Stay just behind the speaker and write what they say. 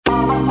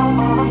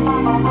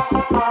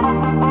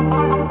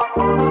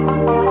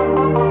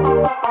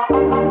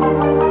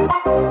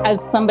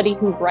as somebody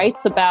who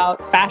writes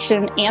about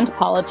fashion and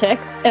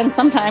politics, and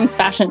sometimes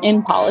fashion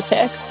in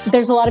politics,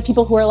 there's a lot of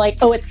people who are like,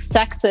 oh, it's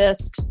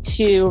sexist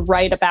to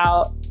write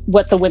about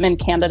what the women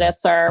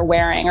candidates are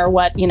wearing or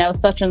what,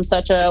 such and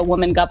such a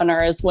woman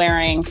governor is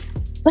wearing.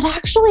 But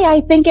actually,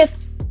 I think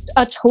it's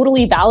a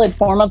totally valid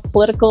form of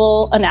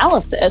political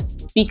analysis,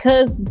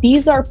 because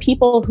these are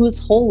people whose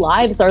whole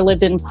lives are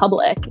lived in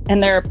public,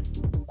 and they're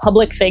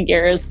public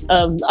figures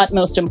of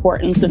utmost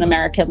importance in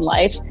American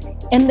life.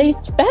 And they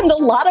spend a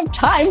lot of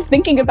time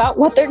thinking about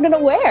what they're going to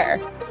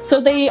wear. So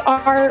they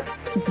are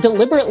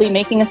deliberately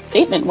making a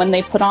statement when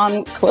they put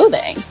on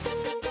clothing.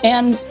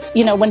 And,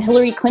 when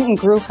Hillary Clinton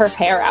grew her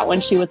hair out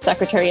when she was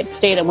Secretary of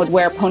State and would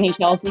wear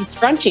ponytails and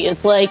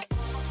scrunchies,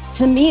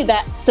 to me,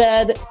 that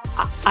said,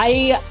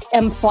 I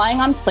am flying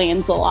on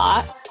planes a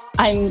lot.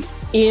 I'm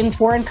in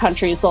foreign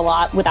countries a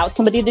lot without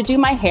somebody to do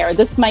my hair.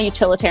 This is my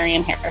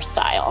utilitarian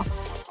hairstyle.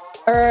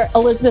 Or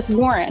Elizabeth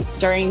Warren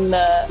during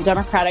the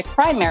Democratic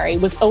primary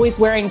was always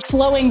wearing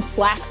flowing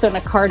slacks and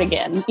a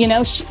cardigan.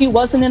 She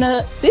wasn't in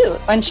a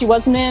suit and she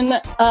wasn't in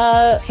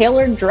a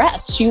tailored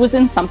dress. She was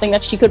in something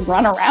that she could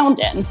run around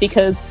in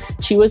because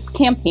she was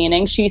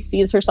campaigning. She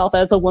sees herself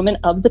as a woman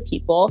of the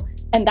people.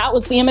 And that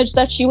was the image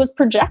that she was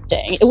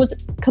projecting. It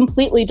was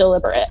completely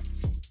deliberate.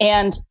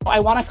 And I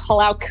want to call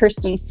out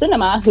Kyrsten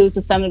Sinema, who's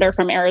a senator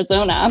from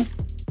Arizona,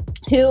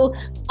 who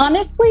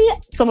honestly,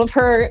 some of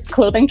her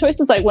clothing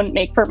choices I wouldn't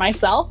make for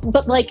myself,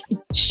 but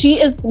she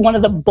is one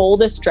of the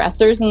boldest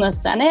dressers in the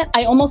Senate.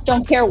 I almost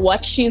don't care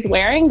what she's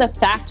wearing. The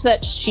fact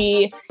that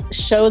she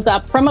shows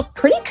up from a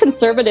pretty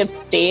conservative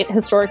state,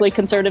 historically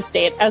conservative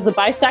state, as a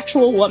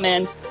bisexual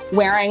woman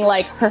wearing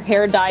her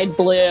hair dyed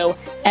blue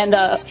and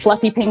a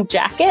fluffy pink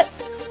jacket,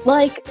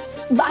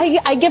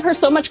 I give her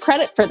so much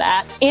credit for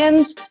that.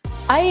 And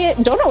I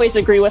don't always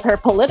agree with her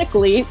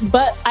politically,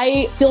 but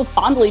I feel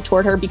fondly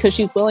toward her because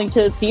she's willing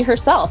to be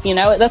herself.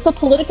 That's a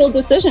political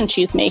decision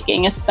she's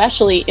making,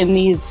 especially in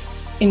these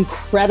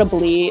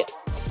incredibly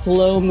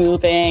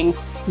slow-moving,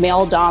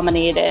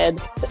 male-dominated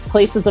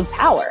places of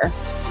power.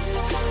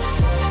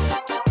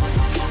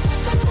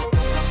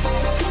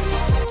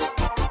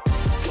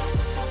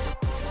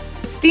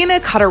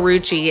 Christina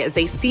Cauterucci is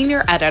a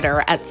senior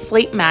editor at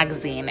Slate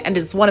magazine and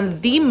is one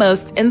of the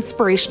most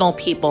inspirational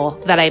people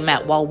that I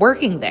met while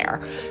working there.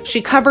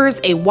 She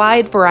covers a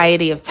wide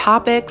variety of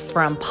topics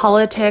from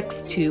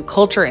politics to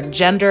culture and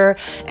gender,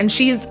 and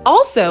she's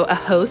also a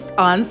host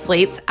on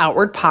Slate's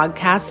Outward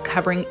podcast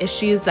covering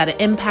issues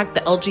that impact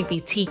the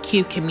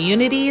LGBTQ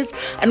communities,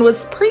 and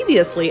was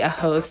previously a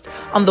host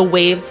on the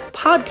Waves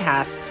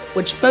podcast,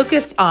 which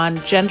focused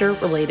on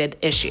gender-related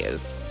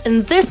issues.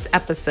 In this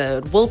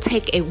episode, we'll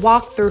take a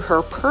walk through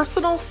her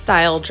personal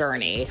style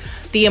journey,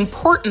 the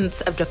importance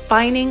of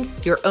defining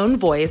your own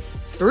voice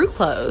through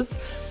clothes,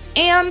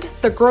 and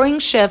the growing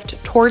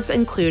shift towards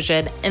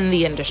inclusion in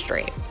the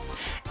industry.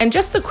 And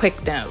just a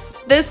quick note,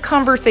 this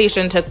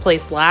conversation took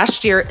place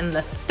last year in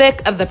the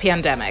thick of the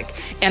pandemic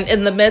and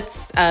in the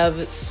midst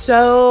of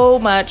so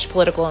much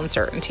political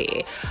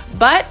uncertainty.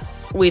 But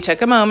we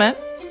took a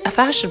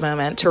fashion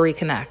moment, to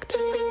reconnect.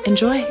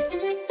 Enjoy.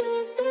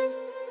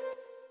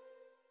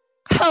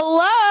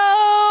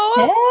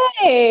 Hello.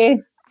 Hey,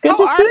 good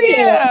to see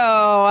you.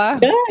 How are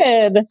you?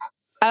 Good.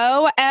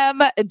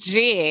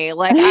 OMG.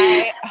 I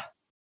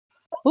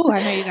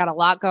know you got a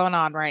lot going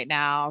on right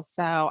now,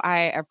 so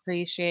I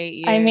appreciate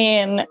you. I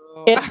mean,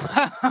 it's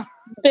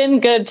been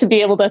good to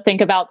be able to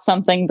think about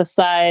something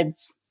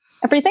besides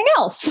everything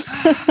else,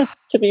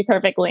 to be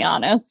perfully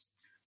honest.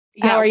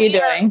 How are you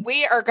doing?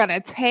 We are going to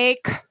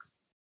take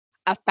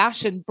a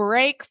fashion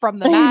break from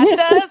the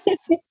madness.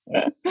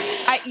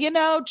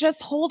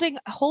 Just holding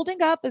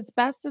up as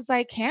best as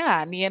I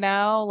can,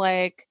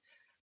 I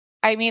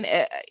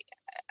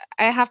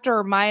have to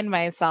remind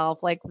myself,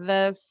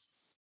 this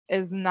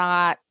is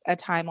not a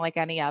time like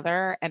any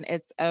other, and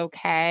it's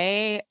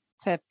okay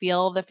to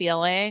feel the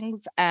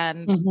feelings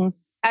and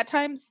at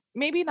times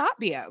maybe not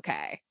be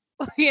okay.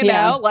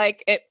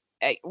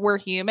 We're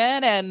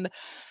human, and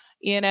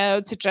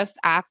to just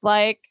act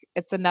like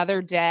it's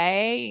another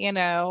day,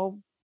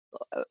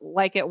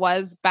 like it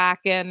was back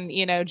in,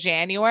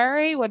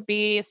 January would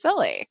be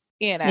silly,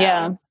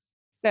 Yeah.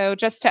 So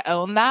just to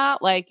own that,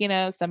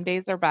 some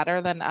days are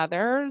better than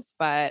others,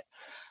 but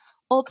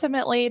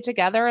ultimately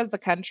together as a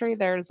country,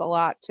 there's a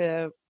lot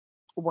to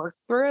work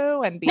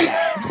through and be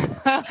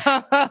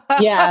done.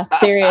 Yeah,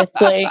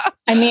 seriously.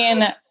 I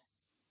mean,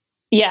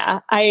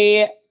 yeah,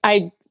 I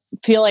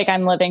feel like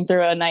I'm living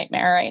through a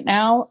nightmare right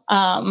now.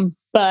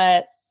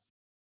 But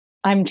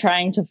I'm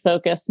trying to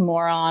focus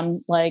more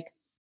on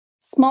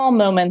small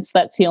moments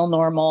that feel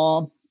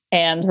normal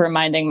and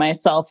reminding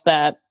myself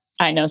that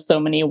I know so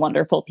many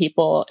wonderful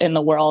people in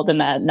the world and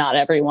that not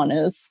everyone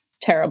is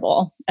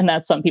terrible and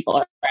that some people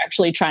are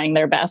actually trying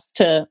their best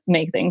to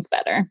make things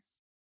better.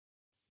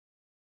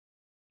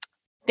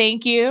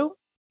 Thank you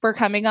for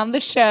coming on the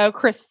show,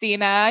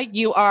 Christina.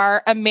 You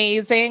are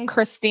amazing.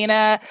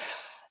 Christina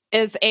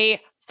is a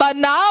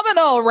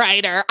phenomenal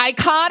writer,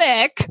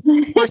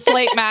 iconic for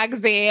Slate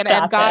Magazine.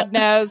 And God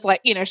knows,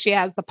 like, you know, she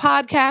has the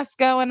podcast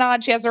going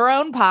on. She has her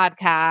own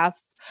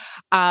podcast,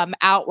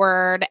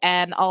 Outward.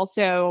 And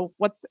also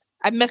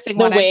I'm missing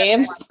The one.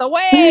 Waves. The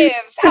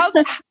Waves.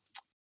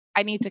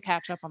 I need to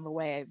catch up on The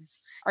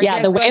Waves.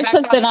 The Waves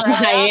has been on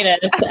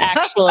hiatus,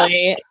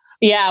 actually.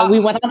 Yeah, we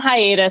went on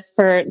hiatus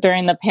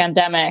during the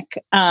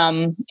pandemic.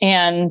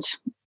 And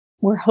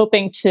we're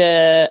hoping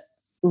to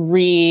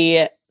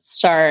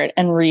restart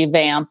and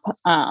revamp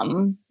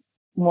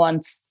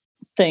once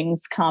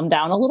things calm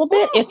down a little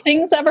bit. If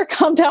things ever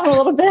calm down a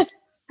little bit.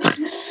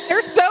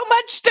 There's so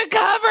much to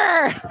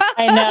cover.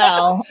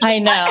 I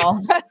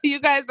know. You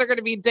guys are going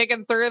to be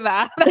digging through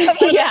that.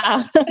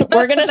 Yeah.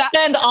 We're going to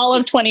spend all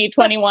of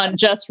 2021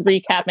 just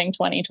recapping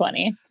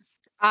 2020.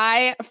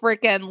 I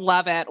freaking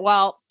love it.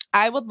 Well,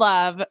 I would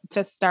love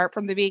to start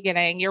from the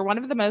beginning. You're one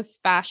of the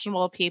most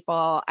fashionable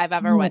people I've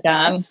ever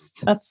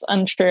witnessed. That's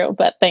untrue,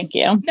 but thank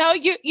you. No,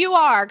 you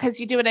are, because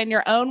you do it in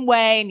your own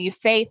way and you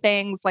say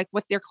things like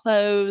with your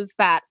clothes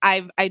that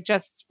I'm like,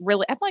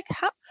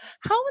 how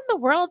in the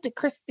world did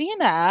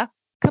Christina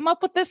come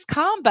up with this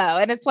combo?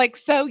 And it's like,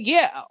 so you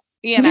know,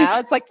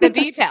 it's like the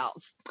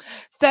details.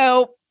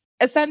 So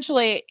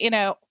essentially, you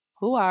know,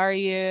 who are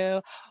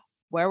you?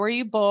 Where were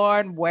you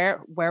born?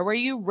 Where were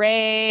you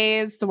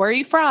raised? Where are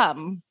you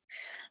from?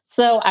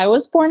 So I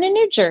was born in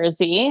New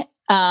Jersey,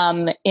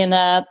 in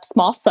a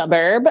small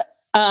suburb.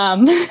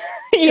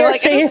 You're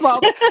like, in a small.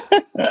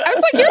 I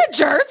was like, you're a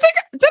Jersey?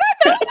 Did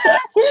I know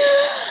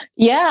that?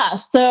 Yeah.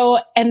 So,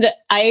 and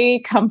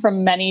I come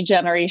from many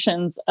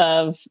generations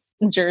of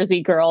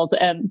Jersey girls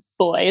and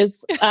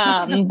boys,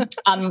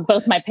 on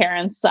both my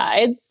parents'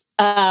 sides,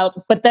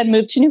 but then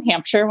moved to New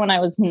Hampshire when I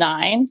was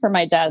 9 for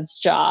my dad's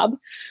job.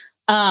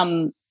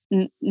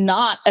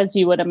 Not, as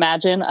you would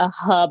imagine, a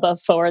hub of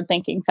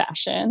forward-thinking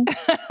fashion.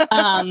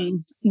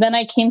 Then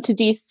I came to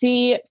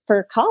DC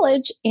for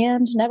college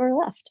and never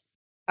left.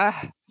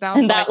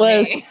 And that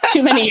was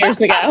too many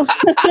years ago.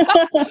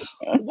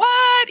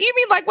 What? You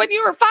mean like when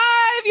you were 5?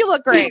 You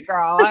look great,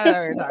 girl. I know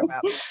what you're talking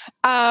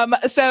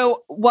about.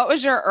 So what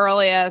was your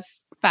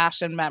earliest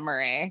fashion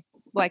memory?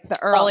 Like the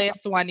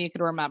earliest one you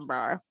could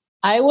remember?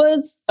 I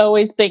was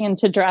always big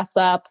into dress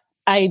up.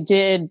 I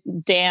did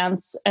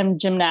dance and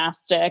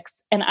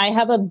gymnastics, and I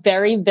have a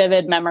very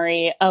vivid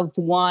memory of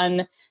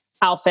one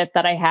outfit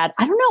that I had.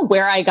 I don't know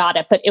where I got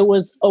it, but it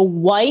was a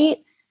white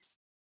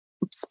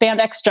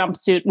spandex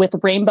jumpsuit with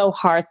rainbow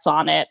hearts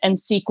on it and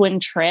sequin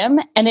trim.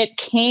 And it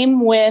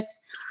came with,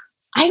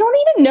 I don't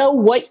even know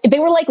what, they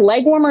were like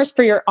leg warmers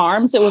for your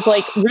arms. It was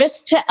like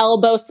wrist to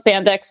elbow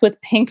spandex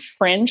with pink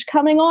fringe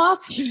coming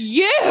off.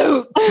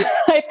 Cute.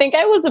 I think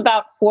I was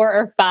about 4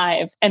 or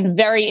 5 and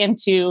very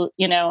into,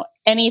 you know,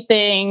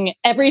 anything,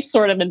 every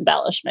sort of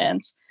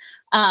embellishment.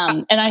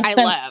 And I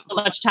spent so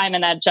much time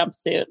in that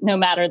jumpsuit, no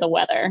matter the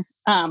weather.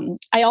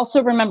 I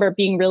also remember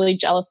being really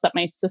jealous that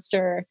my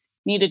sister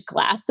needed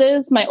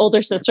glasses. My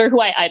older sister,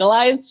 who I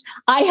idolized,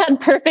 I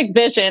had perfect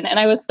vision, and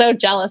I was so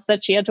jealous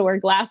that she had to wear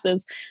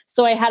glasses.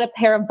 So I had a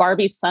pair of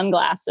Barbie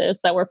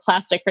sunglasses that were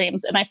plastic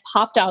frames, and I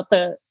popped out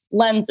the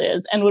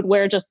lenses and would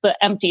wear just the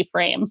empty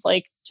frames,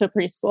 like to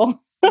preschool.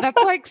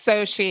 That's like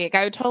so chic.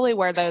 I would totally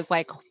wear those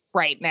like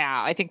right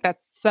now. I think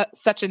that's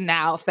such a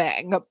now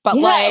thing. But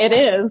yeah, like it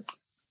is.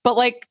 But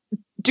like,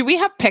 do we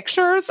have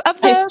pictures of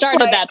this? I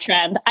started that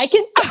trend. I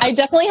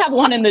definitely have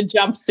one in the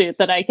jumpsuit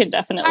that I can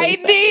definitely. I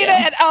need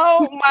it.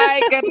 Oh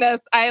my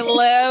goodness. I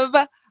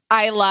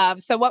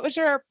love. So what was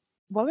your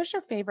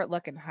favorite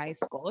look in high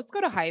school? Let's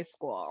go to high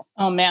school.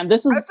 Oh man,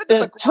 this is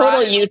the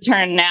total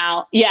U-turn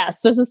now. Yes,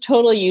 this is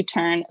total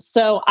U-turn.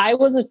 So I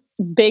was a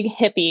big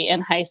hippie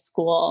in high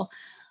school.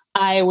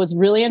 I was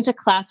really into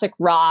classic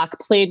rock,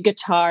 played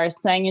guitar,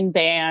 sang in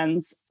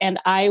bands, and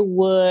I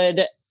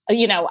would,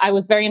 I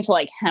was very into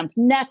like hemp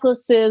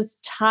necklaces,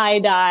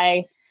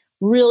 tie-dye,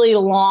 really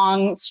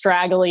long,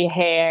 straggly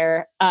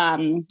hair,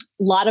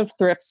 lot of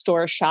thrift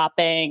store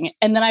shopping.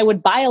 And then I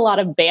would buy a lot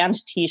of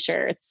band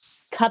t-shirts,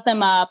 cut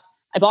them up.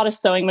 I bought a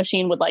sewing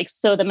machine, would like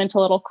sew them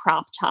into little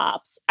crop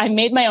tops. I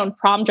made my own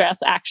prom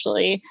dress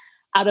actually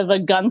out of a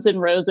Guns N'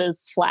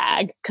 Roses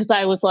flag. Cause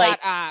I was like,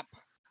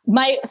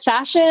 my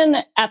fashion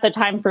at the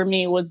time for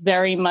me was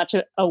very much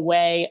a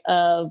way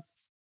of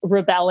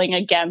rebelling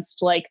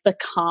against like the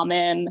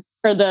common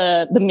or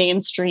the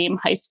mainstream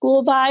high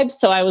school vibe.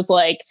 So I was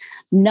like,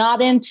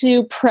 not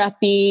into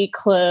preppy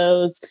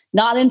clothes,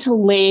 not into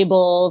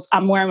labels.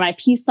 I'm wearing my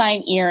peace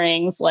sign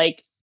earrings.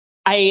 Like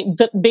I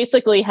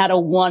basically had a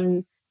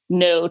one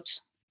note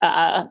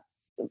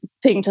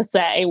thing to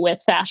say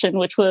with fashion,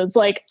 which was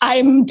like,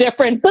 I'm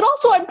different, but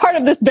also I'm part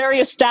of this very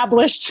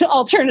established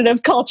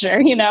alternative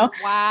culture,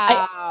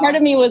 Wow. Part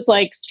of me was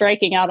like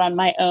striking out on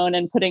my own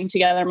and putting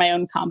together my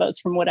own combos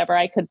from whatever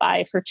I could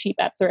buy for cheap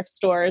at thrift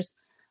stores.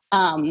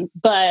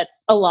 But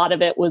a lot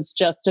of it was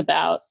just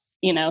about,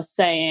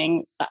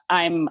 saying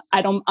I'm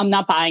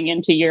not buying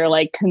into your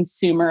like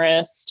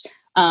consumerist,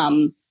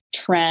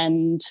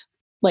 trend,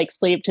 like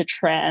slave to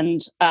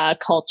trend,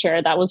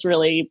 culture that was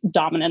really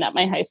dominant at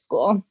my high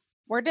school.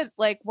 Where did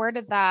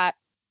that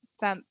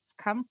sense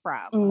come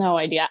from? No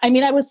idea. I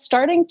mean, I was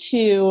starting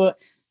to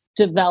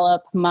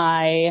develop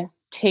my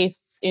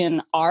tastes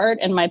in art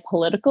and my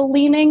political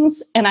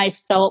leanings, and I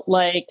felt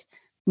like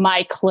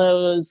my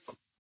clothes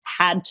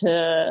had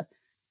to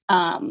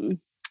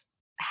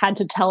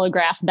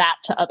telegraph that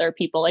to other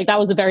people. Like that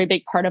was a very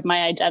big part of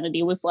my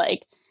identity, was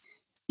like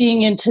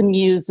being into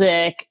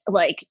music,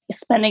 like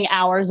spending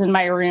hours in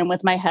my room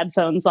with my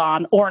headphones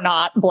on or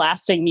not,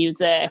 blasting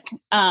music.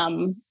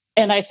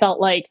 And I felt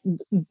like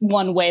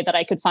one way that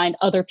I could find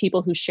other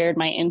people who shared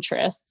my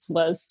interests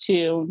was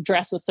to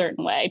dress a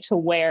certain way, to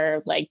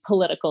wear like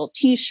political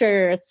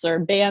t-shirts or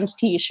band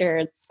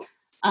t-shirts.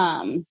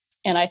 And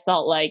I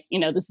felt like,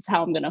 this is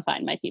how I'm going to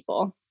find my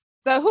people.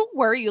 So who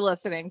were you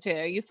listening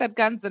to? You said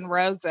Guns N'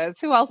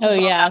 Roses. Who else is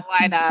on that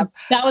lineup?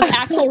 That was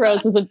Axl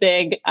Rose was a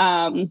big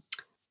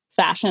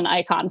fashion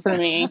icon for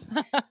me.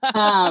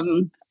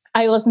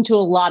 I listened to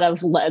a lot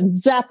of Led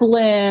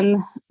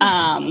Zeppelin.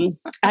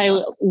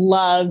 I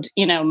loved,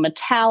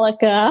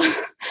 Metallica.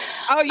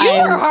 Oh, you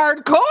were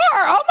hardcore.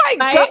 Oh my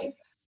God.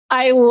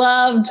 I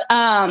loved,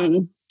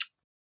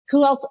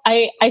 who else?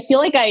 I feel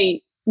like I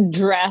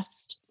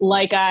dressed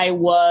like I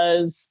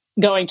was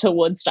going to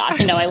Woodstock.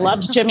 I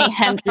loved Jimi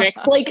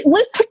Hendrix. Like,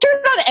 let's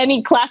turn on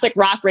any classic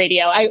rock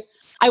radio.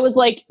 I was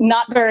like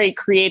not very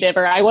creative,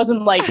 or I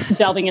wasn't like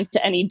delving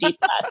into any deep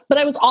cuts, but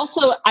I was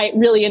also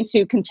really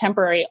into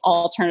contemporary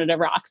alternative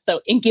rock.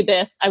 So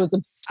Incubus, I was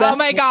obsessed. Oh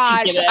my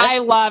gosh, Incubus. I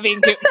love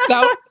Incubus.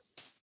 So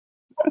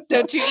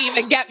don't you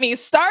even get me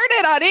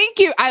started on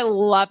Incubus. I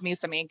love me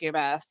some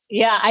Incubus.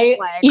 Yeah,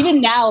 even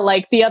now,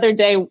 like the other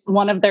day,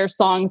 one of their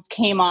songs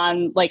came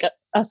on like a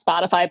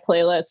Spotify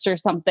playlist or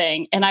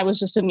something, and I was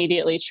just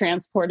immediately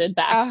transported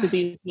back to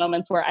these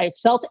moments where I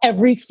felt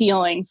every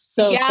feeling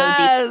so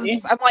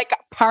deeply. I'm like,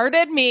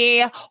 pardon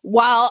me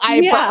while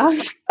I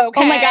burp.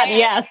 Okay. Oh my God,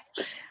 yes.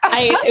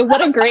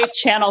 What a great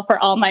channel for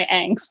all my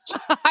angst.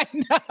 I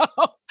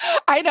know.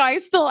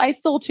 I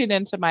still tune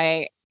into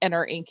my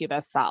inner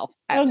Incubus self.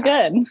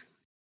 Good.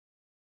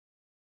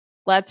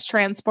 Let's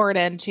transport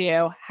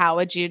into, how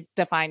would you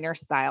define your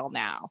style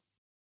now?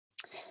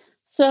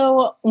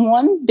 So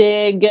one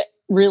big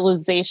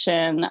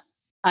realization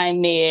I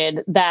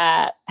made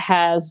that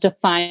has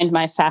defined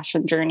my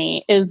fashion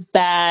journey is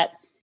that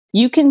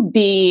you can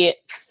be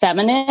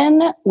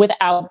feminine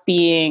without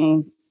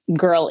being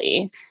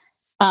girly.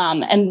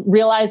 And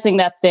realizing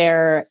that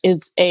there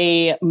is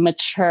a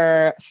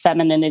mature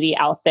femininity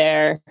out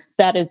there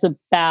that is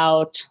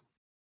about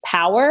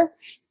power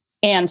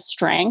and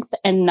strength,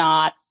 and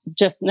not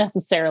just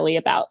necessarily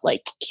about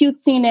like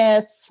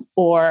cutesiness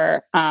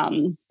or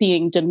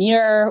being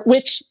demure,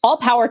 which all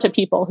power to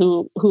people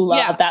who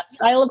love that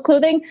style of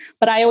clothing.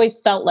 But I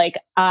always felt like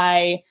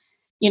I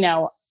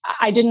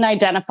didn't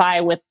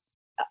identify with,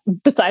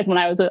 besides when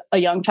I was a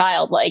young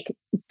child, like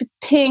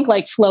pink,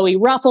 like flowy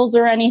ruffles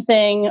or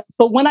anything.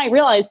 But when I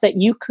realized that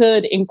you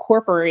could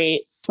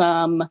incorporate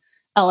some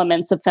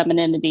elements of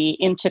femininity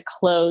into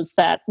clothes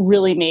that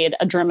really made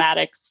a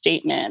dramatic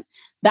statement,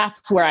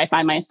 that's where I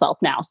find myself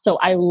now. So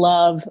I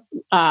love,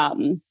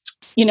 when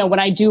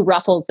I do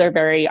ruffles, they're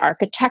very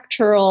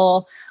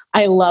architectural.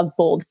 I love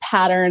bold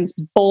patterns,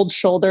 bold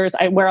shoulders.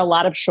 I wear a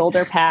lot of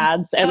shoulder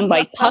pads and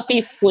like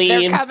puffy sleeves.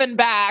 They're coming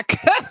back.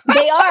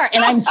 They are.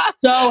 And I'm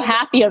so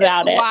happy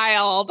about it.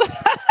 Wild.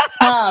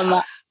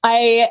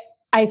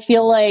 I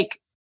feel like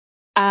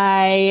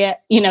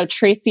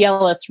Tracee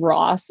Ellis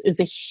Ross is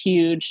a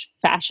huge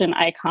fashion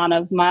icon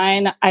of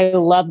mine. I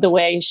love the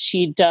way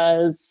she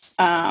does,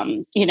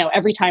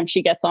 every time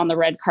she gets on the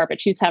red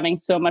carpet, she's having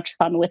so much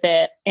fun with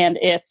it. And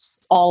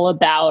it's all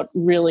about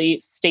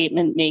really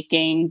statement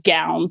making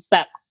gowns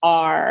that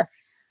are,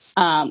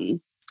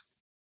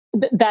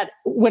 that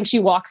when she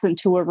walks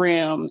into a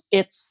room,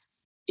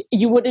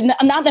 you would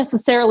not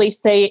necessarily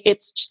say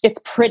it's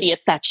pretty.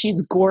 It's that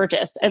she's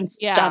gorgeous and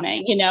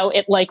stunning.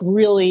 It like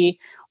really,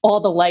 all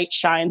the light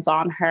shines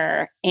on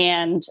her,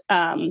 and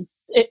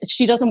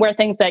she doesn't wear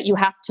things that you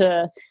have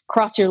to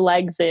cross your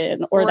legs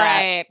in, or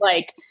that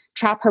like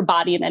trap her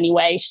body in any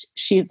way.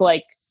 She's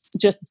like,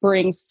 just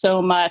brings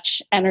so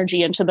much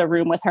energy into the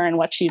room with her and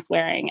what she's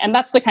wearing. And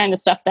that's the kind of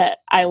stuff that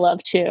I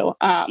love too.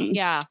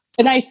 And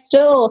I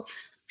still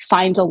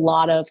find a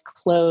lot of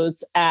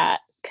clothes at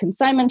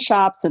consignment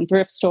shops and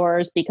thrift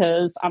stores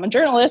because I'm a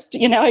journalist.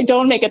 I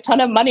don't make a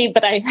ton of money,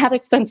 but I have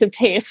expensive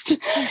taste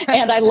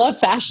and I love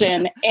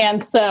fashion.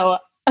 And so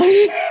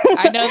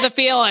I know the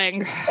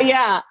feeling.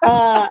 Yeah.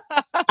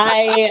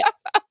 I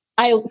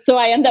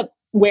end up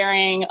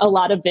wearing a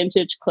lot of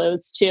vintage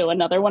clothes too.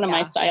 Another one of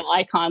my style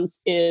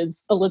icons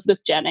is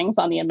Elizabeth Jennings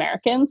on The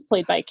Americans,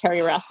 played by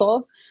Kerry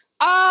Russell.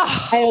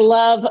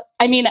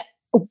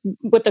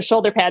 With the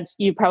shoulder pads,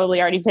 you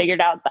probably already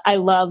figured out, but I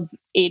love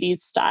 80s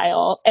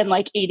style and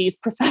like 80s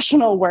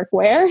professional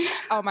workwear.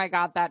 Oh my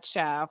God, that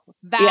show.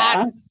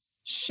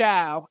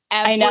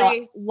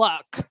 Every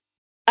look.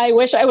 I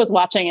wish I was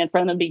watching it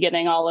from the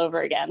beginning all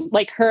over again.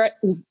 Like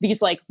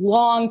these like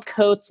long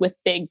coats with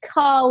big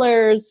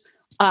collars,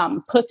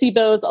 pussy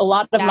bows. A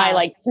lot of my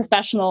like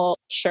professional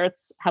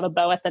shirts have a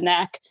bow at the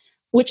neck.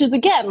 which is,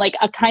 again, like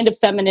a kind of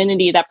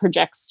femininity that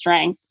projects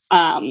strength,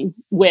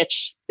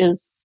 which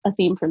is a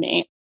theme for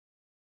me.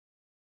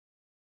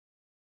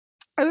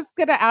 I was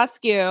going to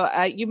ask you,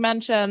 you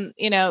mentioned,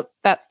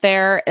 that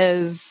there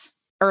is,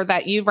 or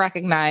that you've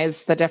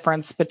recognized the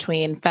difference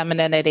between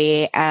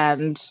femininity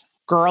and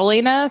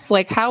girliness.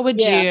 Like, how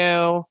would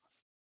you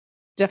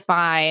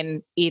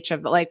define each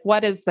of like,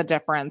 what is the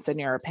difference in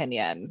your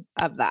opinion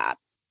of that?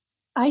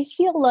 I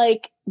feel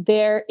like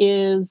there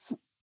is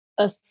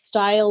a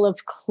style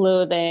of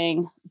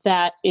clothing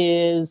that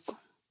is,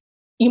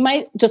 you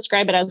might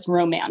describe it as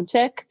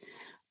romantic,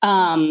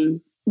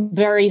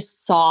 very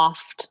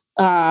soft,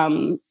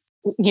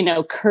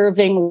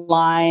 curving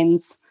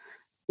lines,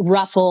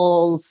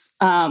 ruffles,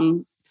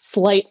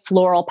 slight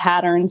floral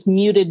patterns,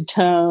 muted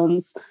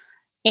tones.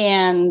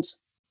 And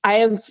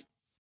I've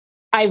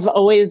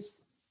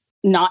always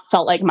not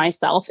felt like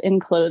myself in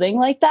clothing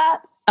like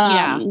that.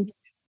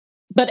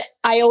 But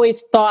I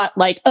always thought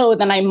like, oh,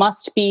 then I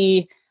must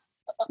be,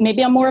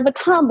 maybe I'm more of a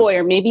tomboy,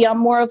 or maybe I'm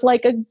more of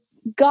like a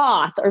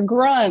goth or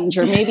grunge,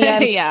 or maybe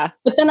I'm,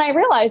 But then I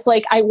realized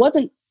like I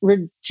wasn't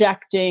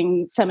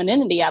rejecting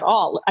femininity at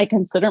all. I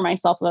consider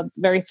myself a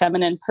very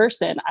feminine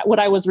person. What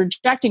I was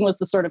rejecting was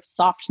the sort of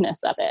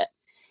softness of it.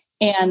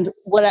 And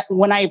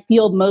when I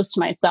feel most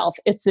myself,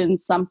 it's in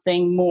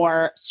something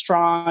more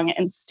strong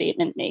and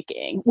statement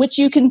making, which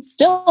you can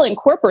still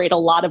incorporate a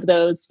lot of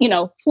those,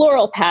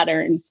 floral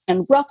patterns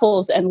and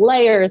ruffles and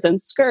layers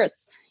and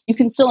skirts. You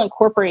can still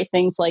incorporate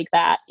things like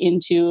that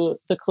into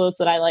the clothes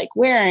that I like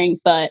wearing.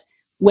 But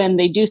when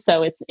they do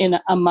so, it's in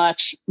a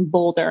much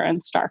bolder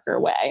and starker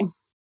way.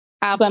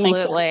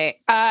 Absolutely.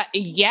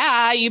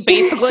 You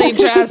basically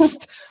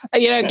just,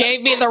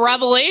 gave me the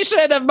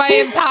revelation of my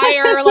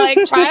entire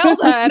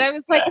childhood. I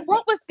was like,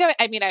 what was going,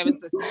 I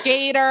was a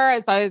skater,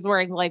 so I was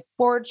wearing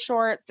board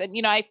shorts,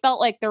 and, I felt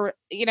like there were,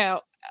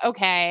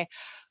 okay,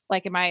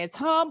 am I a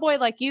tomboy?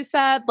 Like you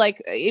said,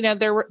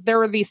 there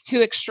were these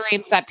two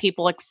extremes that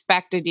people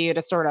expected you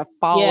to sort of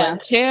fall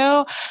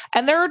into.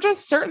 And there were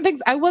just certain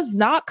things I was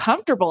not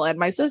comfortable in.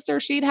 My sister,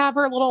 she'd have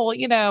her little,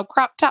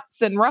 crop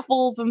tops and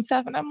ruffles and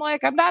stuff. And I'm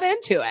like, I'm not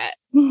into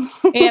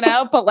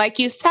it, but like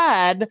you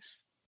said,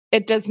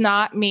 it does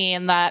not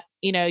mean that,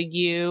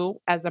 you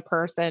as a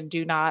person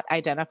do not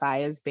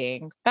identify as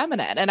being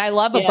feminine. And I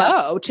love a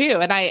bow too.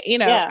 And I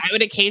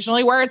would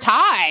occasionally wear a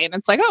tie, and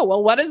it's like, oh,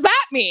 well, what does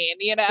that mean?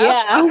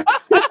 Yeah.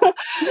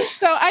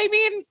 So,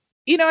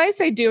 I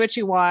say, do what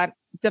you want,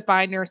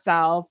 define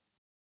yourself.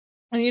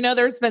 And,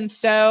 there's been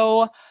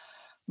so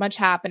much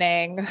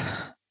happening,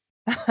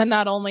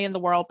 not only in the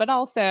world, but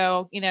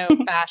also,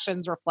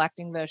 fashions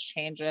reflecting those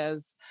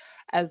changes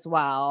as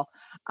well.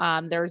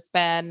 There's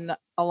been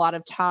a lot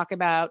of talk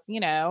about,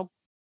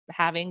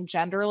 having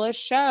genderless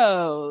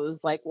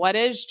shows, like what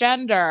is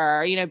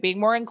gender, being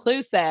more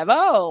inclusive.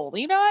 Oh,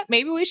 you know what?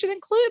 Maybe we should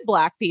include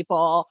Black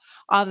people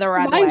on the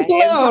runway. Mind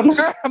blown.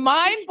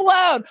 Mind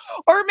blown.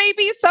 Or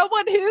maybe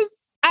someone who's,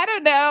 I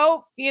don't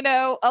know,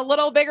 a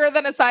little bigger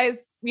than a size,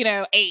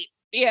 8.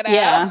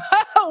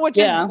 Which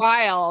is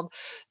wild.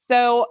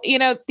 So,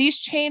 these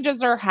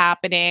changes are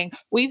happening.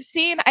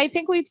 I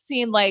think we've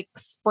seen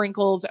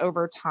sprinkles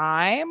over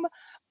time,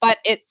 but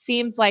it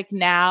seems like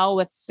now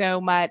with so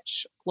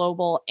much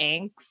global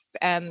angst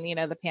and,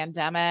 the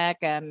pandemic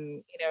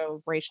and,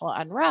 racial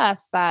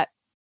unrest that,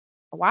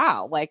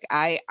 wow,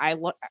 I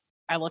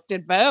looked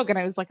at Vogue and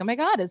I was like, oh my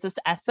God, is this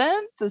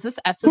Essence? Is this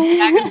Essence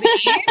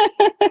magazine?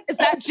 Is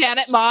that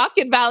Janet Mock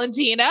and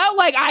Valentina?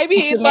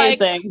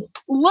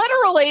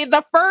 Literally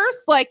the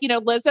first,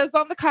 Lizzo's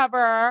on the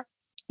cover.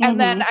 And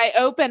then I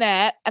open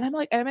it and I'm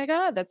like, oh my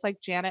God, that's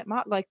Janet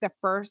Mock, the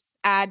first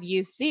ad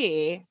you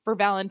see for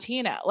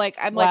Valentina.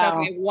 I'm like,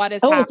 okay, what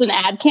is happening? It's an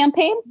ad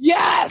campaign?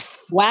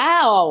 Yes.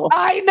 Wow.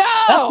 I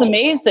know. That's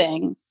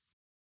amazing.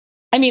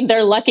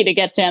 They're lucky to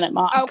get Janet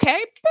Mock.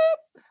 Okay. Boop.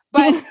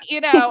 But,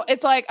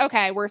 it's like,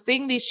 okay, we're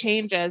seeing these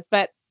changes,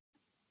 but,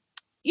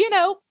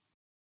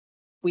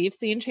 we've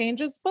seen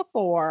changes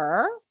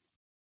before.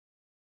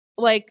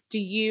 Do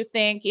you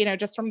think,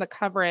 just from the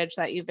coverage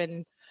that you've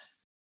been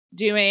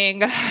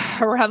doing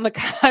around the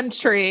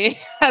country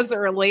as it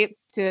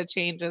relates to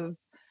changes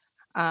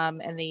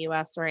in the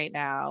US right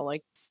now,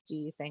 do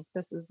you think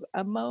this is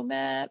a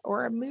moment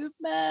or a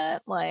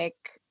movement?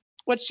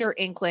 What's your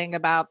inkling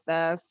about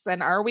this?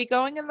 And are we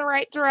going in the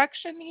right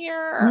direction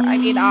here?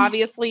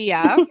 Obviously,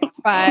 yes,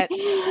 but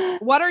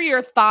what are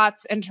your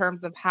thoughts in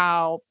terms of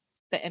how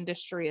the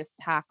industry is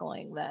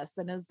tackling this?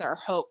 And is there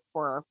hope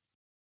for,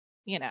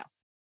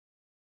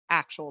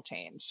 actual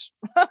change?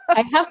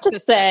 I have to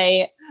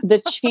say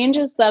the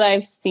changes that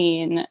I've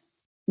seen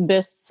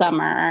this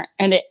summer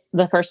and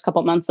the first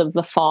couple months of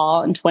the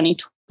fall in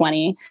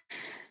 2020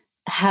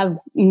 have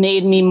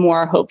made me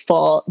more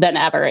hopeful than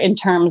ever in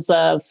terms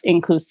of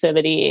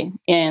inclusivity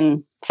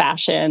in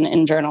fashion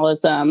and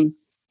journalism,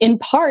 in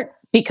part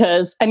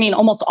because,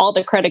 almost all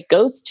the credit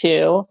goes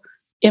to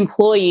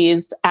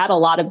employees at a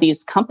lot of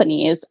these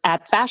companies,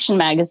 at fashion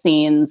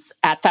magazines,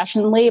 at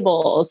fashion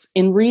labels,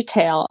 in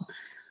retail.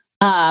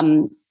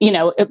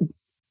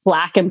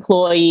 Black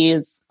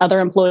employees, other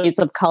employees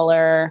of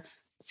color,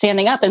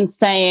 standing up and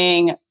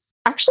saying,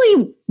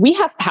 actually, we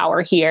have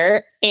power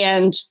here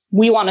and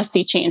we want to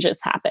see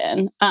changes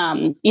happen.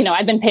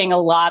 I've been paying a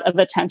lot of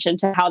attention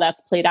to how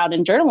that's played out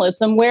in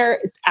journalism, where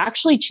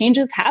actually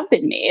changes have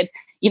been made,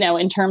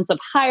 in terms of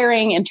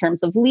hiring, in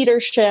terms of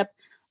leadership.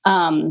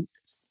 A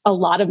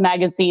lot of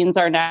magazines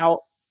are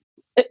now,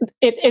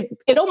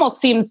 it almost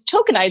seems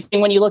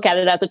tokenizing when you look at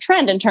it as a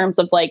trend in terms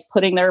of like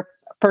putting their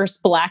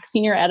first Black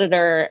senior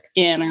editor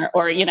in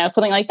or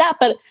something like that.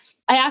 But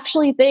I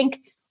actually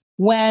think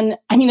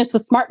it's a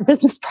smart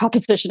business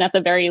proposition at the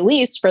very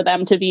least for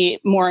them to be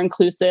more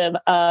inclusive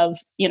of,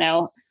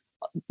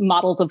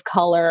 models of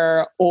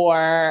color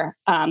or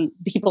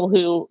people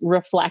who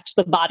reflect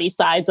the body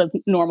size of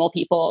normal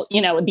people,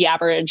 the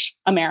average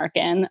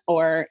American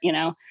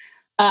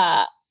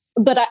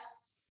but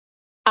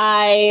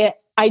I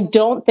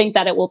don't think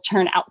that it will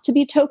turn out to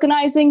be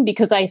tokenizing,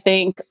 because I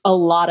think a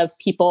lot of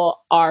people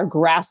are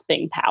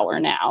grasping power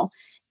now.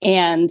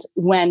 And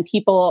when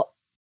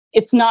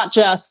it's not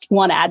just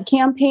one ad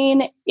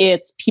campaign,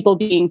 it's people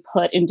being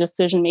put in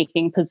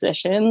decision-making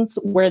positions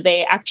where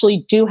they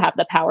actually do have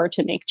the power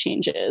to make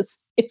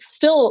changes. It's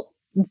still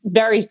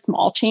very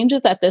small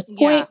changes at this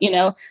point.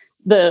 Yeah.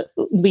 The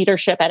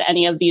leadership at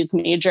any of these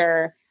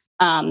major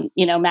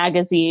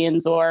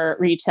magazines or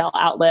retail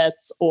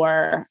outlets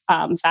or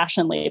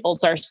fashion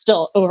labels are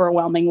still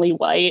overwhelmingly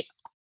white,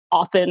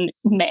 often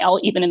male,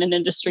 even in an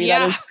industry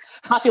that is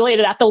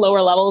populated at the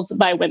lower levels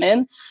by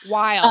women.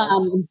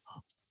 Wild.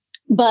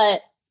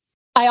 But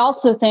I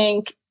also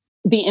think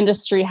the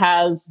industry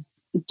has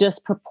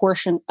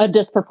a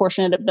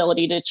disproportionate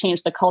ability to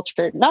change the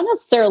culture, not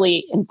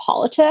necessarily in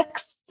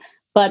politics,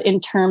 but in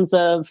terms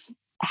of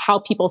how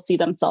people see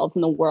themselves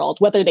in the world,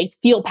 whether they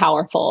feel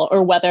powerful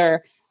or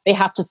whether they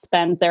have to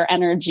spend their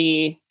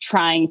energy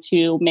trying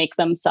to make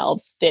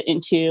themselves fit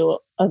into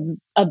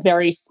a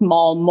very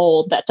small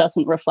mold that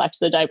doesn't reflect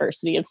the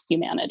diversity of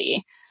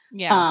humanity.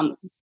 Yeah.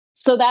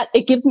 So that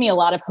it gives me a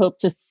lot of hope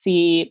to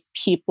see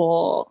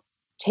people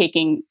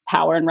taking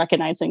power and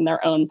recognizing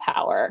their own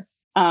power.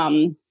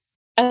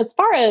 As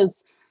far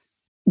as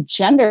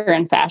gender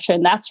and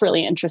fashion, that's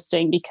really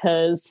interesting,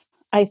 because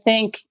I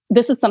think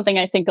this is something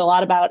I think a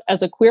lot about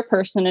as a queer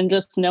person, and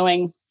just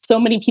knowing so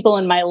many people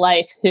in my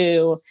life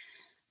who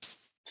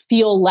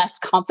feel less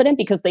confident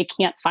because they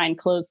can't find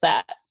clothes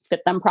that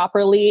fit them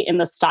properly in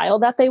the style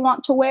that they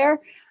want to wear.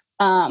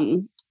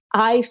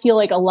 I feel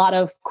like a lot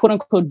of quote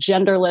unquote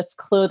genderless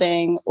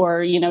clothing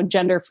or,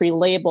 gender-free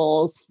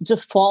labels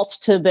default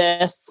to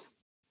this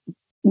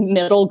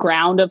middle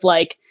ground of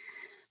like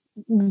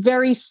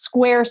very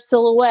square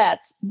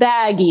silhouettes,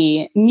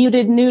 baggy,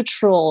 muted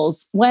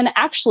neutrals, when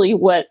actually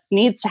what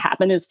needs to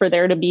happen is for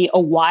there to be a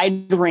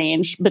wide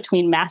range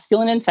between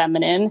masculine and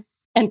feminine,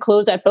 and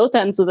clothes at both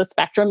ends of the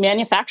spectrum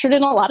manufactured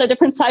in a lot of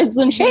different sizes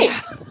and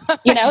shapes, so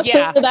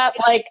that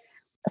like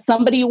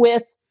somebody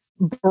with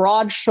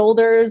broad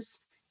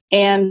shoulders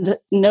and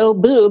no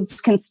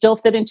boobs can still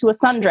fit into a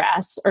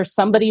sundress, or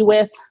somebody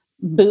with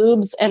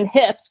boobs and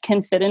hips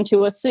can fit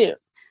into a suit.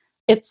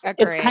 It's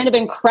kind of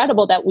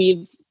incredible that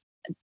we've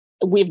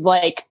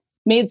like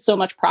made so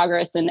much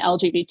progress in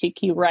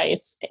LGBTQ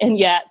rights, and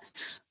yet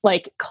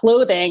like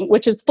clothing,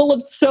 which is full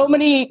of so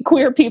many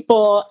queer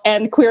people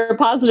and queer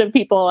positive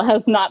people,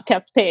 has not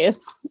kept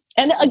pace.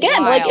 And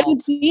again, like it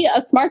would be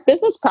a smart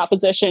business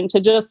proposition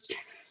to just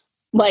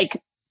like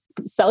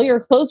sell your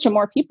clothes to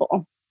more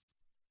people.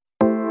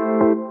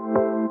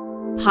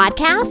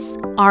 Podcasts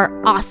are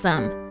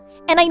awesome.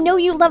 And I know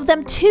you love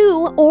them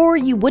too, or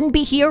you wouldn't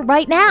be here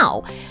right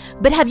now.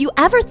 But have you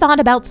ever thought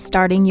about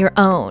starting your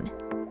own?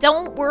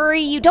 Don't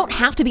worry, you don't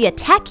have to be a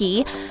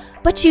techie,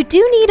 but you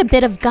do need a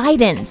bit of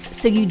guidance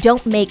so you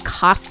don't make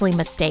costly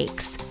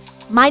mistakes.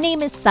 My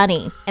name is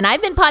Sunny, and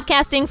I've been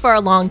podcasting for a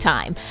long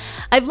time.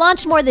 I've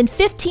launched more than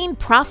 15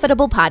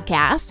 profitable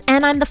podcasts,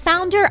 and I'm the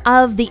founder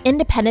of the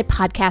Independent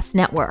Podcast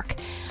Network.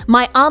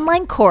 My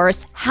online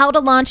course, How to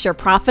Launch Your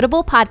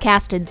Profitable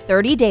Podcast in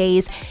 30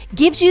 Days,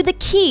 gives you the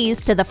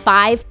keys to the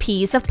 5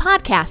 Ps of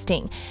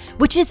podcasting,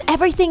 which is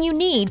everything you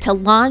need to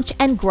launch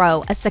and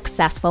grow a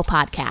successful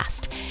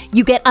podcast.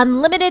 You get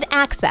unlimited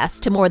access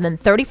to more than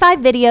 35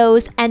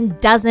 videos and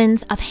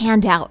dozens of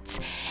handouts.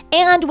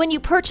 And when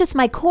you purchase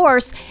my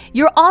course,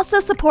 you're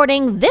also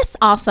supporting this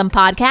awesome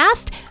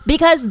podcast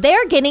because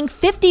they're getting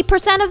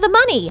 50% of the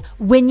money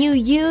when you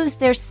use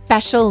their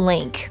special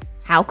link.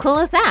 How cool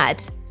is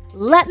that?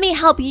 Let me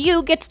help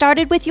you get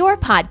started with your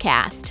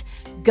podcast.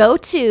 Go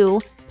to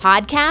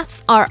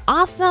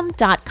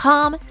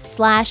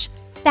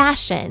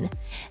podcastareawesome.com/fashion.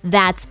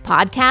 That's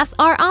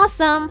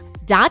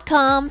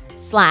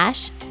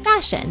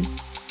podcastareawesome.com/fashion.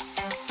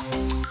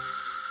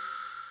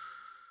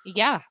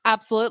 Yeah,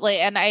 absolutely.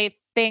 And I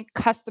think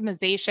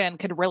customization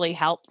could really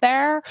help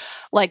there.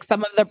 Like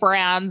some of the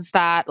brands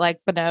that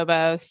like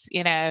Bonobos,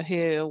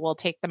 who will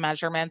take the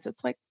measurements.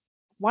 It's like,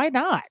 why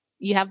not?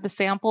 You have the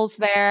samples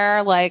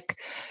there, like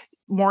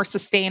more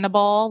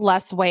sustainable,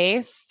 less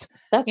waste.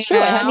 That's true.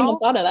 I hadn't even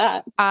thought of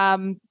that.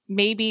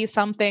 maybe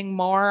something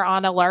more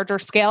on a larger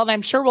scale. And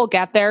I'm sure we'll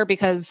get there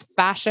because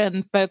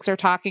fashion folks are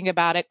talking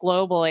about it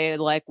globally.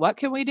 Like, what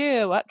can we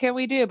do? What can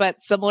we do?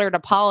 But similar to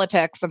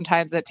politics,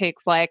 sometimes it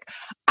takes like,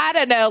 I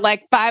don't know,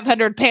 like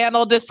 500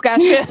 panel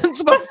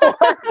discussions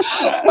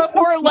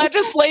before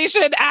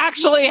legislation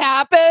actually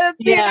happens.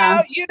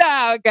 Yeah. You know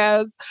how it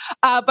goes.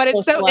 But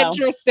it's so slow.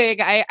 interesting.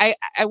 I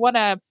want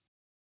to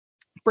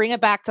bring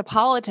it back to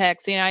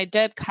politics. I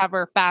did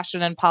cover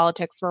fashion and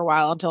politics for a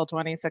while until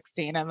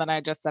 2016. And then I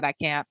just said, I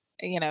can't,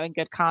 in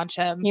good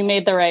conscience. You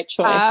made the right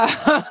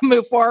choice.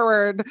 Move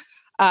forward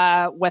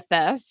with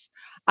this.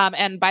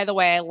 And by the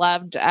way, I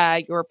loved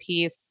your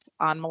piece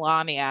on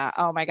Melania.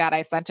 Oh my God,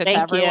 I sent it to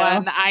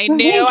everyone. I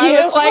knew.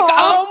 I was like,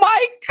 oh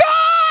my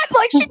God,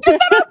 like she did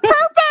that on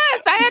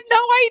purpose. I had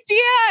no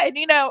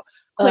idea. And,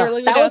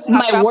 clearly that was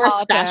my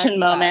worst fashion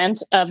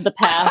moment of the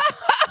past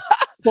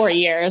 4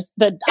 years.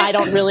 That I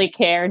don't really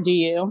care. Do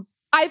you?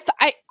 I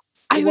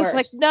was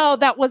like, no,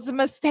 that was a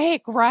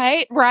mistake.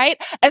 Right.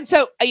 And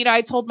so,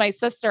 I told my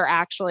sister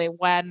actually,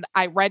 when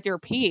I read your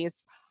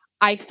piece,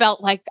 I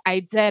felt like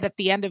I did at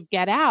the end of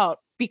Get Out,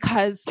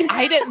 because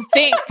I didn't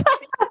think,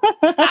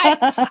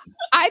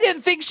 I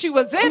didn't think she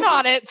was in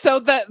on it. So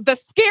the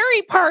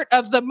scary part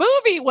of the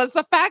movie was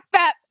the fact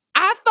that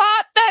I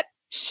thought that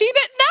she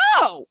didn't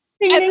know.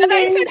 And then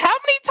I said, how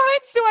many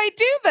times do I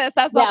do this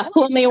as a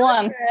only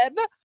once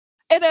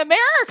in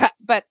America?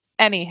 But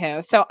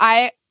anywho, so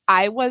I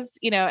was,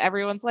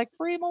 everyone's like,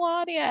 free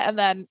Melania. And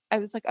then I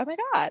was like, oh my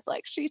God,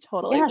 like she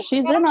totally. Yeah,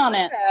 she's in on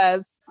it.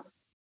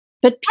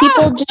 But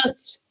people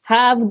just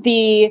have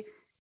the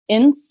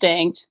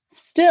instinct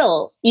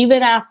still,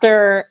 even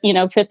after,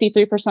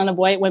 53% of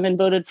white women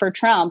voted for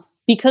Trump,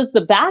 because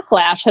the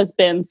backlash has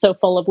been so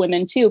full of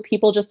women too.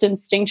 People just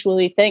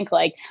instinctually think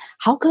like,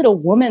 how could a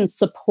woman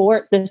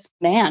support this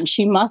man?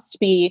 She must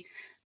be,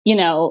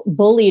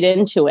 bullied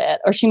into it,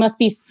 or she must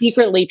be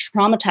secretly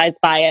traumatized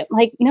by it.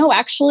 Like, no,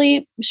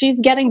 actually, she's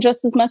getting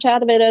just as much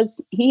out of it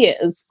as he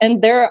is.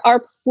 And there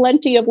are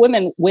plenty of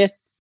women with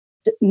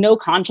no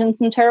conscience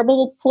and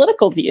terrible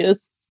political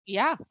views.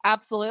 Yeah,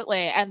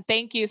 absolutely. And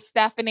thank you,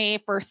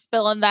 Stephanie, for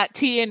spilling that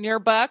tea in your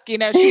book.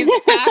 She's a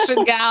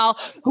fashion gal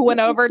who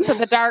went over to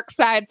the dark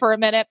side for a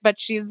minute, but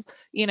she's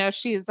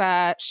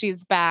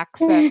back.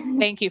 So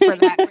thank you for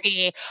that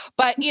tea.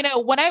 But,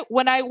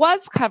 when I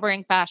was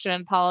covering fashion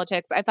and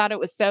politics, I thought it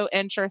was so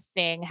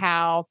interesting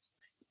how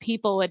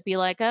people would be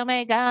like, oh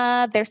my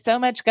God, there's so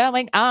much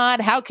going on.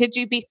 How could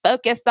you be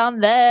focused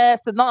on this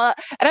and all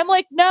that? And I'm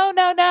like, no.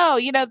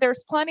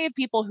 There's plenty of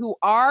people who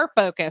are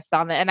focused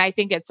on it. And I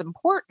think it's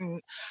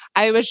important.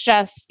 I was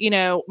just,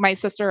 my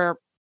sister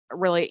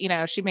really,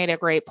 she made a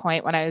great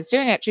point when I was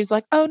doing it. She's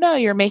like, oh no,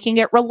 you're making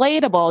it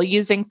relatable,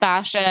 using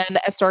fashion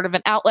as sort of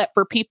an outlet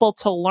for people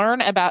to learn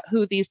about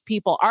who these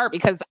people are,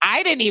 because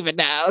I didn't even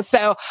know.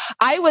 So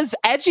I was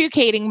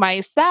educating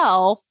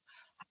myself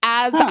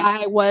as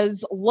I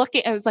was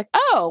looking. I was like,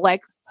 oh,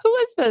 like, who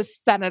is this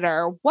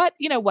senator? What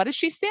does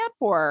she stand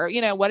for?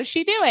 What is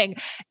she doing?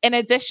 In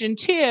addition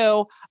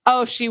to,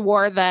 oh, she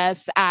wore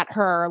this at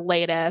her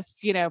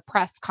latest,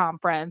 press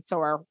conference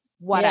or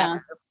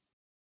whatever. Yeah.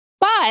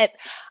 But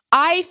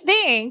I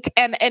think,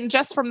 and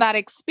just from that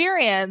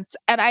experience,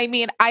 and I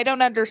mean, I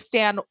don't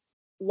understand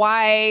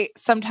why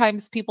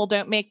sometimes people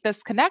don't make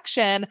this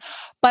connection,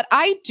 but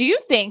I do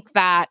think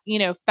that,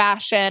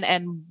 fashion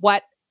and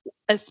what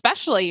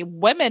especially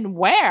women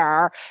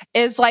wear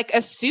is like a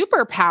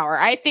superpower.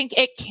 I think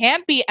it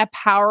can be a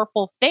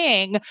powerful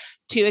thing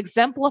to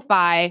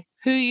exemplify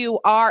who you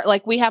are.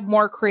 Like, we have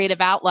more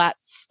creative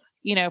outlets,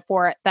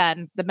 for it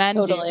than the men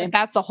do. But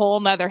that's a whole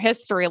nother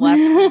history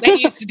lesson. They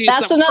used to do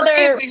that's some another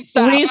crazy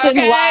stuff, reason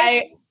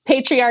why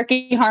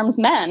patriarchy harms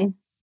men,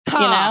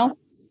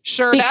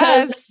 Sure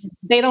because does.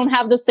 They don't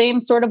have the same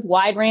sort of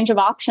wide range of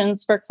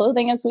options for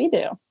clothing as we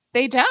do.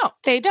 They don't.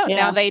 Yeah.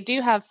 Now they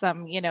do have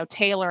some,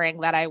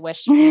 tailoring that I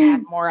wish we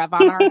had more of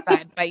on our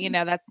side, but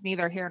that's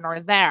neither here nor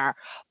there.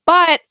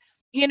 But,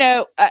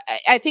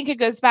 I think it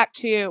goes back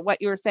to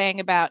what you were saying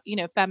about,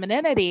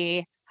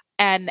 femininity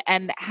and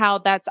how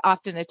that's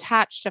often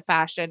attached to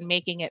fashion,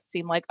 making it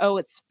seem like, oh,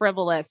 it's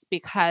frivolous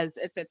because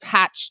it's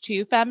attached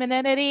to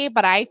femininity.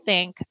 But I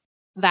think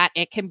that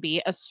it can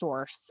be a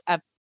source of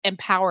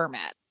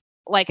empowerment.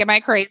 Like, am I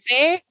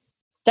crazy?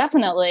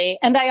 Definitely.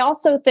 And I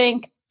also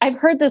think I've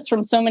heard this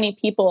from so many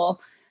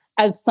people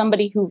as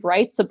somebody who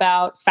writes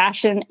about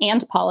fashion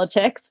and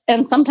politics,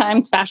 and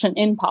sometimes fashion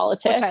in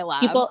politics. Which I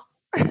love.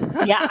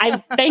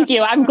 Thank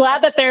you. I'm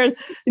glad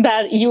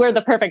that you are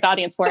the perfect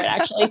audience for it,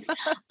 actually.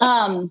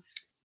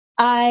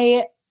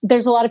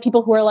 There's a lot of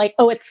people who are like,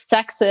 oh, it's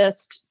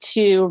sexist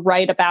to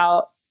write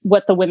about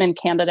what the women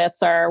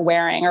candidates are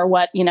wearing, or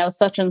what,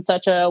 such and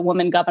such a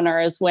woman governor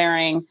is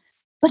wearing.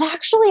 But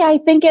actually, I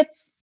think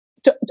it's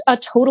a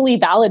totally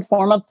valid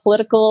form of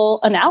political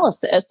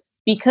analysis,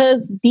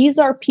 because these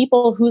are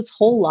people whose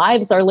whole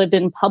lives are lived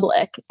in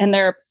public, and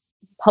they're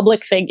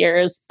public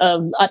figures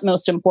of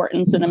utmost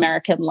importance in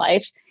American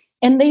life.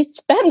 And they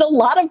spend a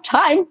lot of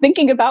time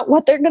thinking about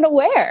what they're going to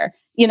wear,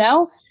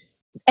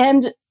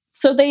 And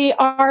so they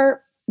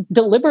are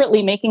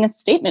deliberately making a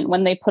statement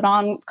when they put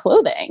on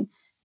clothing.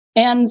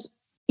 And,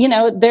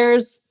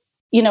 there's,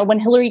 when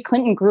Hillary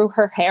Clinton grew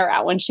her hair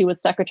out when she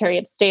was Secretary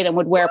of State and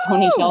would wear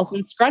ponytails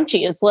and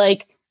scrunchies,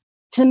 like,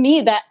 to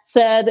me, that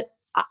said,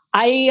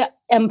 I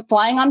am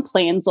flying on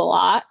planes a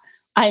lot.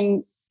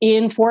 I'm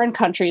in foreign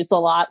countries a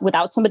lot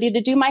without somebody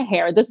to do my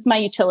hair. This is my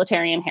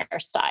utilitarian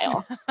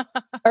hairstyle.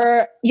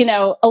 Or,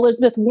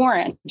 Elizabeth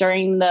Warren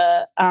during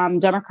the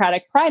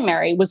Democratic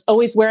primary was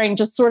always wearing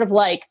just sort of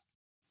like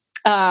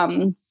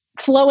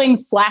flowing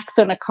slacks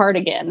and a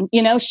cardigan.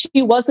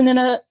 She wasn't in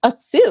a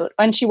suit,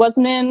 and she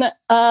wasn't in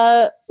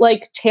a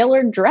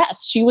tailored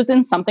dress. She was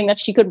in something that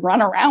she could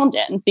run around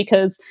in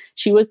because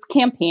she was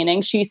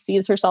campaigning. She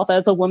sees herself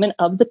as a woman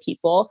of the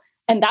people.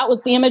 And that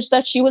was the image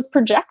that she was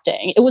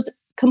projecting. It was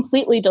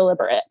completely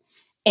deliberate.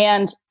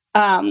 And,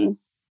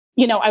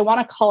 I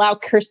want to call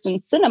out Kirsten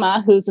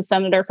Sinema, who's a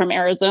senator from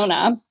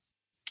Arizona,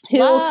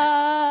 who,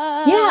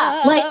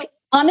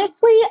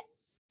 honestly,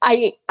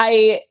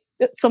 I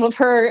some of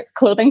her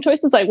clothing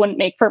choices I wouldn't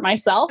make for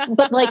myself,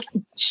 but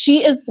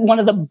she is one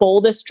of the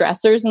boldest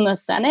dressers in the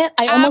Senate.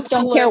 I almost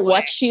don't care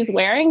what she's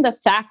wearing. The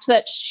fact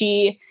that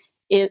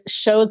it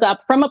shows up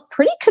from a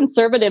pretty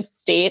conservative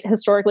state,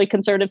 historically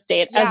conservative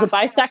state, as a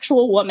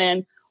bisexual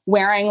woman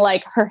wearing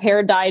her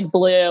hair dyed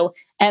blue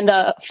and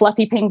a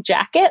fluffy pink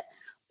jacket.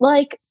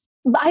 I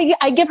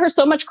give her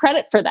so much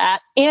credit for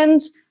that.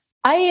 And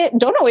I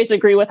don't always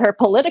agree with her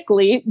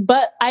politically,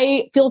 but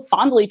I feel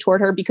fondly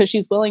toward her because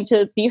she's willing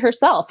to be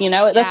herself.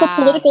 That's a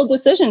political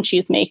decision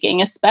she's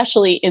making,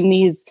 especially in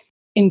these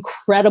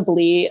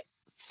incredibly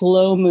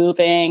slow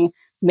moving,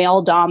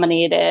 male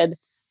dominated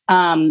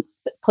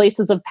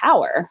places of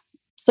power.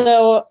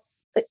 So,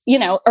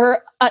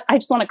 I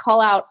just want to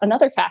call out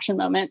another fashion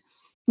moment.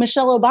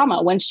 Michelle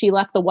Obama, when she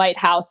left the White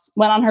House,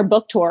 went on her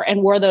book tour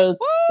and wore those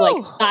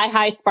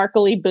thigh-high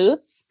sparkly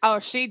boots. Oh,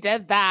 she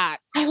did that.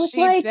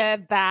 She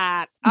did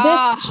that.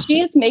 She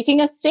is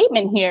making a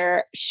statement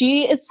here.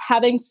 She is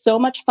having so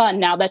much fun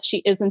now that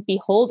she isn't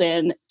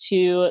beholden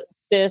to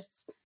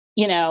this,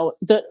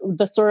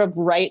 the sort of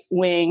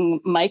right-wing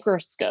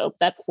microscope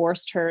that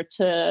forced her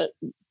to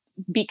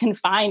be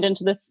confined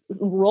into this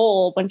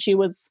role when she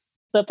was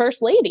the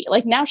first lady.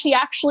 Now she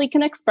actually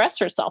can express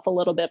herself a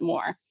little bit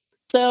more.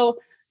 So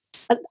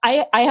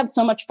I have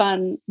so much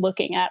fun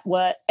looking at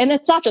and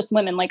it's not just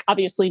women,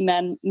 obviously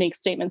men make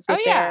statements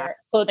with their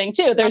clothing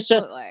too. There's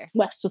just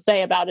less to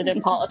say about it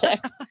in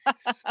politics.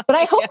 But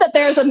I hope that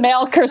there's a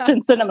male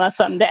Kirsten Sinema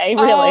someday,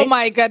 really. Oh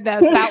my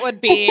goodness, that would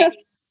be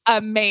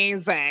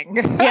amazing.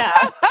 Yeah.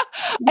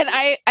 And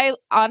I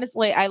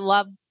honestly, I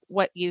love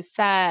what you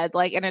said,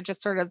 and it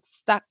just sort of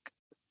stuck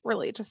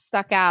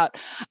out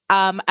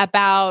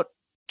about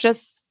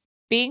just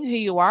being who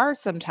you are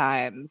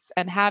sometimes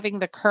and having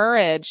the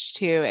courage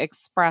to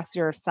express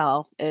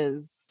yourself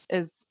is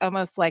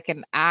almost like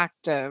an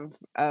act of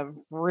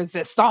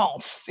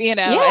resistance,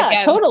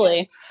 against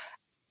totally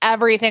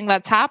everything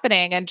that's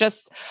happening. And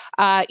just,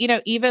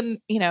 even,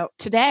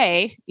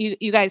 today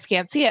you guys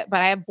can't see it,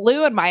 but I have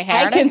blue in my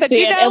hair. I can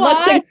see it. It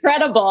looks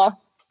incredible.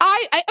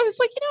 I was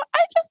like,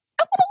 I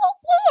put a little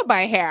blue in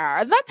my hair,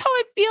 and that's how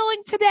I'm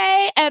feeling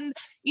today. And,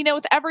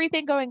 with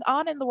everything going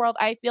on in the world,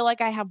 I feel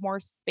like I have more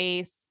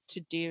space to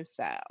do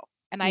so.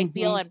 And I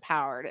feel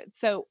empowered.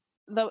 So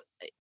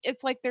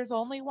it's like, there's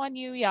only one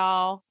you,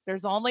 y'all.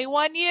 There's only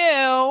one you.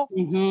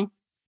 Mm-hmm.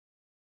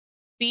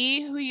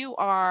 Be who you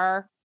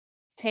are.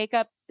 Take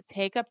up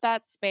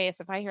that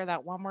space. If I hear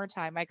that one more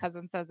time, my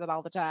cousin says it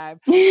all the time.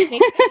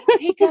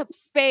 Take up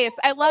space.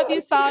 I love you,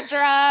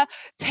 Sandra.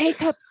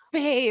 Take up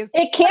space.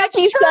 It can't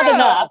be said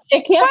enough.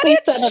 It can't be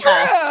said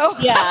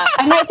enough. Yeah.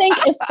 And I think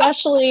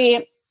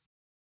especially,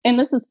 and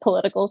this is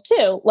political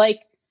too,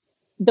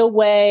 the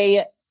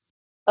way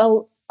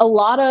a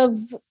lot of,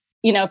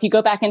 if you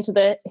go back into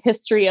the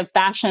history of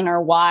fashion or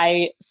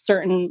why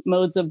certain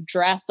modes of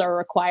dress are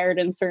required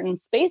in certain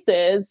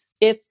spaces,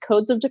 it's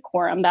codes of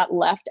decorum that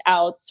left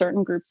out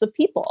certain groups of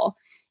people.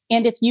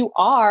 And if you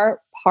are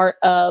part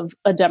of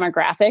a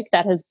demographic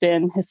that has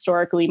been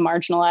historically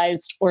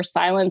marginalized or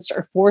silenced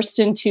or forced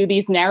into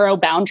these narrow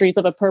boundaries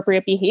of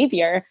appropriate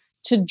behavior,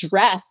 to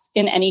dress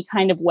in any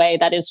kind of way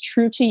that is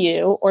true to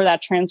you or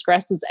that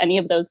transgresses any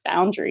of those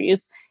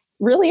boundaries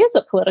really is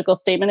a political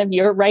statement of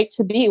your right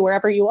to be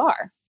wherever you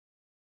are.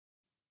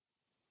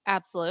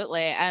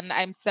 Absolutely. And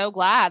I'm so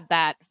glad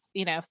that,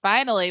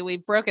 finally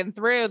we've broken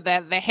through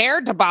the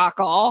hair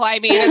debacle. I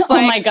mean, it's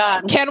oh my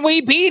God. Can we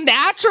be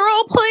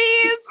natural,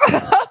 please?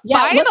 Yeah,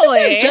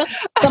 finally.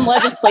 Just some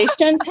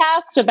legislation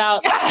passed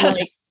about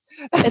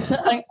it's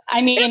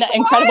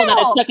incredible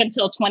that it took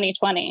until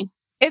 2020.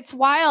 It's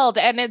wild.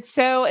 And it's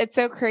so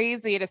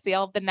crazy to see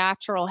all the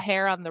natural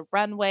hair on the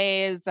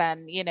runways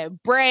and,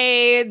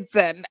 braids.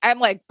 And I'm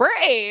like,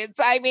 braids?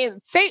 I mean,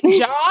 St.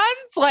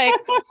 John's,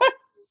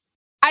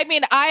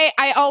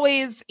 I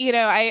always,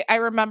 I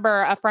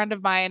remember a friend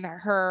of mine,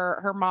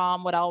 her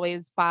mom would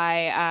always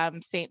buy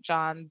St.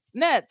 John's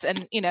knits,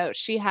 and,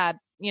 she had,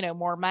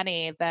 more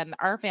money than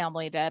our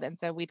family did. And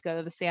so we'd go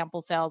to the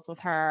sample sales with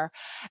her.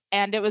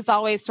 And it was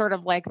always sort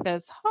of like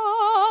this,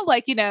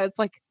 Like, it's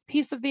like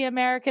piece of the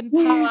American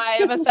pie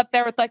of us up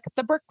there with like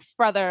the Brooks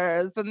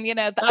Brothers and,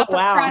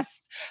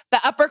 the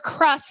upper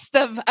crust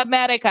of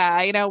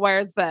America,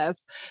 wears this.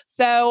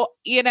 So,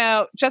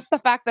 just the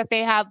fact that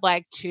they had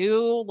like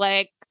two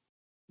like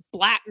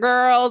Black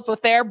girls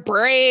with their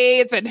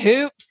braids and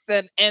hoops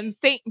and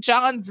St.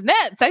 John's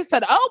knits. I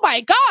said, oh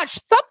my gosh,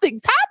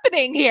 something's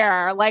happening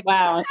here. Like,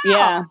 wow.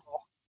 Yeah.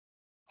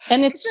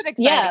 And it's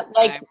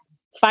like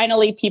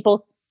finally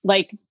people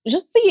like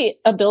just the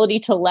ability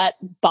to let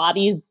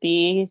bodies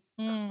be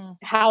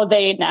how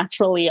they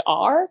naturally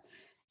are.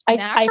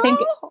 I think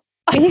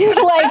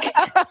like,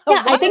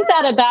 I think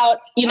that about,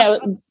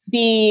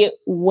 the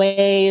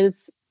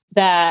ways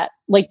that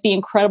like the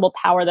incredible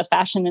power the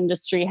fashion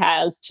industry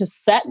has to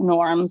set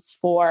norms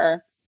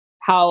for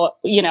how,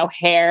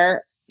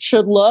 hair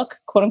should look,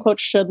 quote unquote,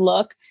 should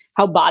look,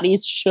 how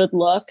bodies should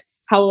look,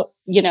 how,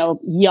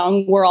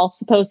 young we're all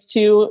supposed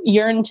to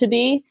yearn to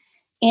be.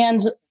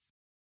 And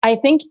I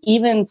think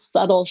even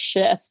subtle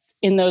shifts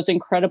in those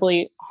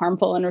incredibly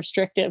harmful and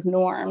restrictive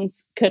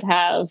norms could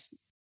have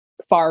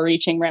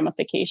far-reaching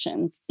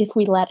ramifications if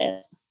we let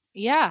it.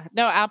 Yeah,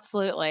 no,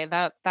 absolutely.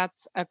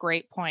 That's a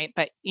great point.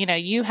 But,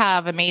 you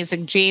have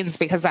amazing genes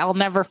because I'll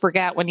never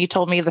forget when you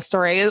told me the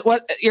story.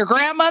 What, your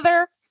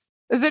grandmother?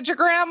 Is it your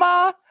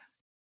grandma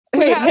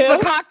who has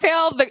the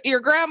cocktail? Your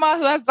grandma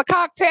who has the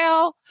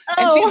cocktail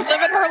and she's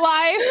living her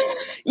life?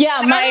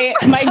 Yeah, my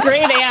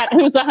great aunt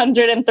who's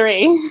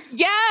 103.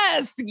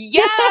 Yes.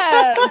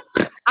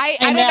 I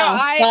don't know.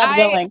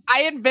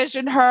 I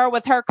envision her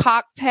with her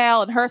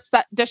cocktail and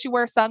does she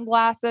wear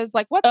sunglasses?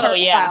 Like, what's her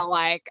style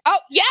like? Oh,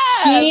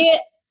 yeah.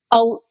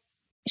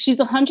 She's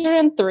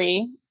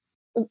 103,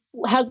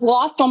 has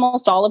lost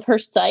almost all of her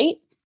sight,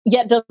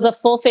 yet does a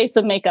full face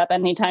of makeup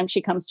anytime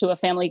she comes to a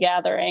family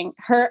gathering.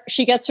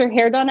 She gets her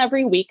hair done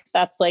every week.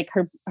 That's like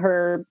her,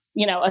 a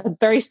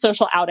very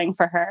social outing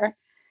for her.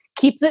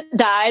 Keeps it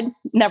dyed.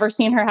 Never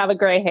seen her have a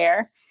gray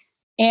hair,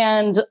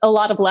 and a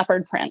lot of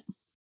leopard print.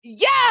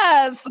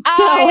 Yes,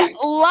 I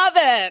love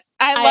it.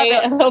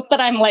 I hope that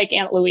I'm like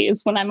Aunt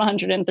Louise when I'm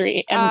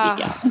 103 and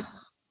beyond.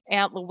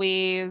 Aunt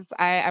Louise,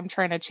 I'm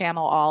trying to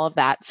channel all of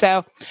that.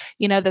 So,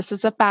 this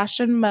is a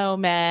fashion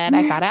moment.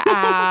 I gotta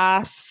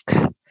ask,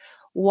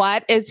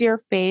 what is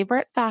your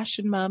favorite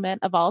fashion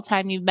moment of all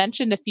time? You've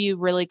mentioned a few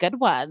really good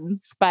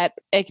ones, but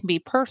it can be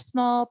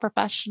personal,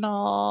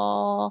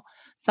 professional,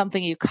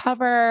 something you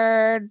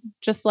covered,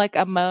 just like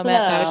a moment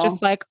that was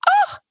just like,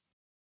 oh.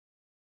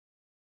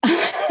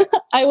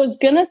 I was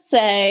going to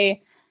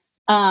say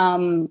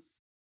Beyonce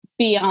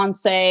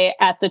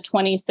at the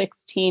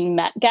 2016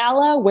 Met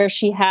Gala, where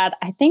she had,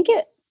 I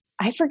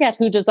forget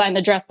who designed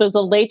the dress, but it was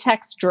a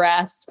latex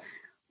dress.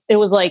 It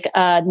was like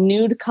a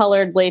nude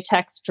colored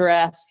latex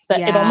dress that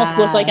it almost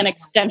looked like an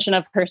extension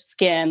of her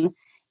skin.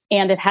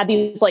 And it had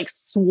these like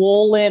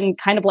swollen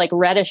kind of like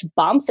reddish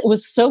bumps. It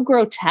was so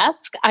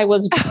grotesque. I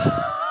was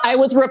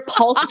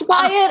repulsed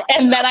by it.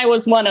 And then I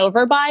was won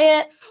over by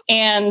it.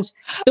 And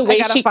the way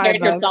she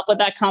carried herself with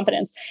that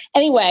confidence.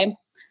 Anyway,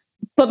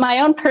 but my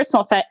own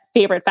personal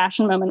favorite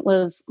fashion moment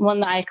was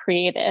one that I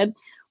created,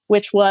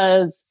 which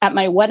was at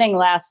my wedding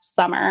last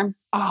summer.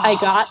 I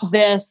got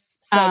this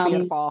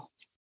beautiful.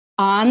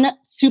 On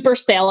super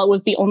sale. It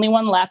was the only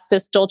one left.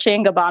 This Dolce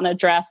 & Gabbana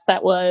dress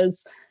that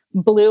was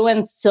blue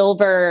and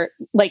silver,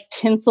 like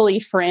tinsely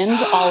fringe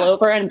all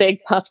over and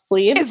big puff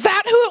sleeves. Is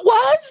that who it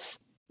was?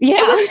 Yeah.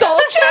 It was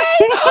Dolce.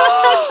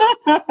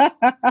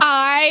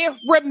 I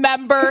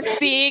remember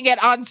seeing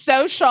it on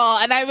social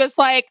and I was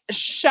like,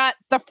 shut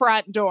the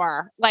front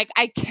door. Like,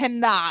 I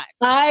cannot.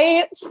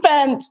 I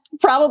spent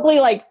probably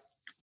like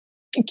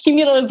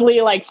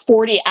cumulatively like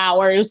 40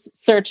 hours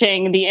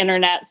searching the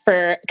internet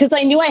because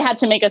I knew I had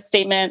to make a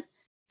statement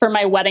for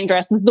my wedding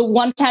dress. This is the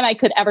one time I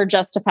could ever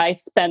justify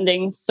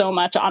spending so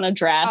much on a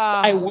dress.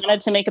 I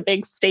wanted to make a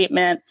big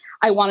statement.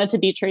 I wanted to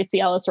be Tracy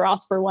Ellis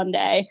Ross for one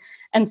day.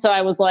 And so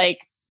I was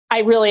like, I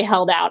really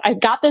held out. I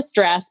got this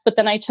dress, but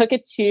then I took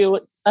it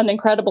to an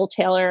incredible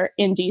tailor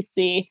in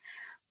DC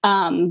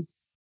and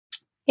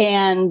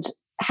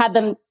had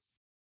them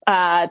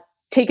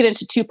take it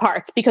into two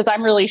parts because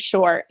I'm really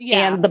short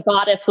and the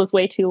bodice was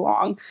way too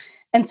long.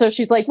 And so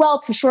she's like, well,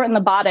 to shorten the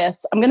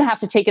bodice, I'm going to have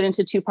to take it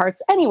into two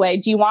parts anyway.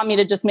 Do you want me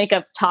to just make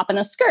a top and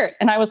a skirt?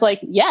 And I was like,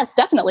 yes,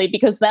 definitely,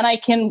 because then I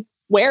can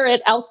wear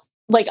it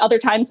like other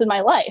times in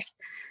my life.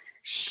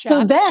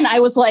 So then I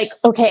was like,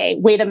 okay,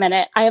 wait a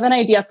minute. I have an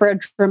idea for a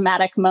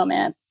dramatic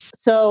moment.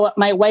 So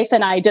my wife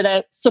and I did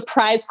a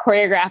surprise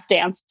choreographed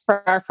dance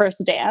for our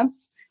first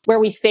dance where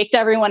we faked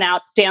everyone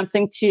out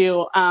dancing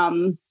to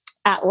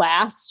At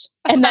Last.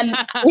 And then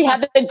we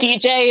had the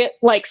DJ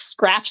like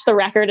scratch the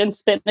record and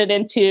spin it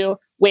into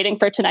Waiting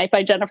for Tonight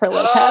by Jennifer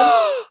Lopez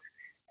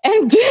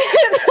and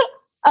did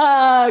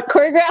a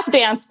choreographed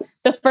dance.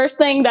 The first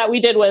thing that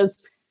we did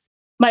was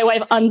my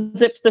wife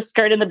unzipped the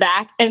skirt in the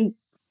back and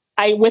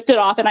I whipped it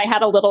off and I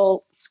had a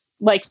little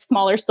like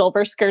smaller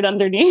silver skirt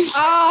underneath.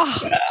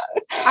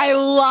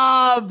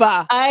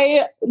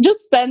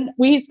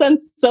 We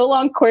spent so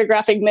long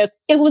choreographing this.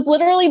 It was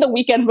literally the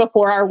weekend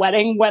before our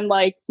wedding when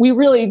like we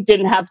really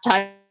didn't have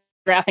time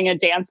choreographing a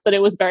dance, but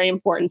it was very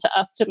important to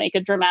us to make a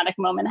dramatic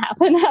moment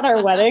happen at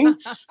our wedding.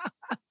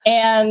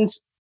 And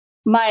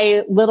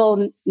my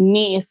little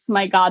niece,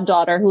 my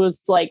goddaughter, who was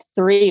like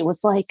 3,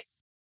 was like,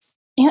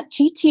 Aunt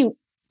Titi,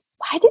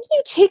 why did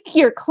you take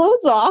your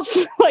clothes off?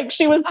 Like,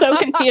 she was so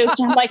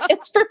confused. I'm like,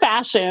 it's for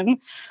fashion.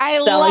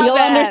 Stella, you'll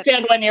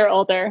understand when you're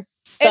older.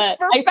 But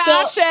it's for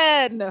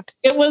fashion.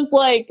 It was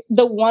like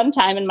the one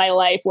time in my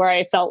life where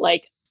I felt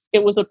like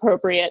it was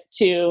appropriate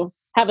to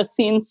have a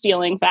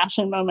scene-stealing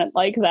fashion moment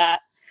like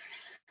that.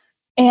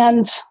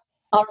 And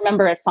I'll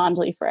remember it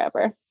fondly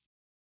forever.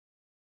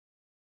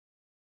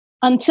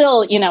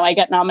 Until, I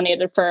get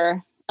nominated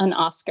for an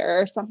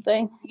Oscar or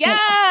something.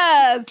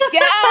 Yes,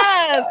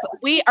 yes.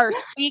 We are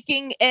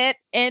speaking it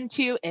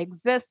into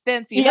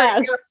existence.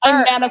 Yes,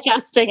 I'm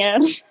manifesting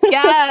it.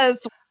 Yes.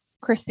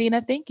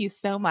 Christina, thank you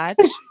so much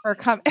for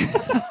coming.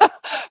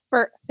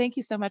 Thank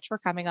you so much for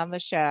coming on the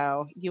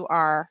show. You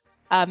are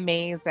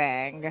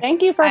amazing.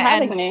 Thank you for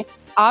having me.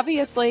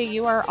 Obviously,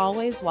 you are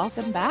always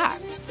welcome back.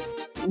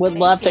 Would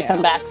love to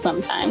come back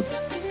sometime.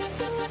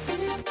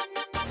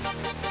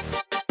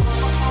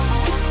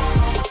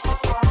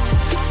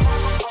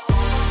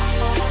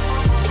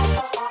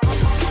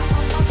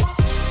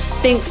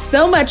 Thanks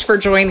so much for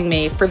joining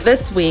me for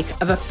this week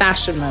of A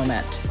Fashion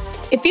Moment.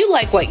 If you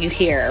like what you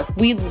hear,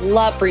 we'd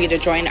love for you to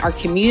join our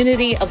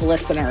community of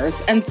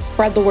listeners and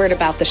spread the word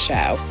about the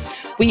show.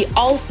 We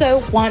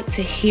also want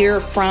to hear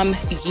from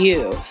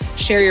you.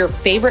 Share your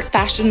favorite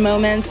fashion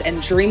moments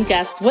and dream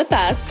guests with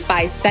us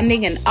by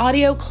sending an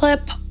audio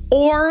clip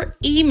or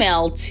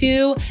email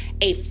to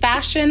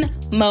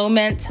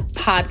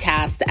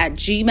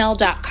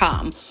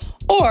afashionmomentpodcast@gmail.com.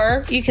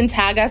 Or you can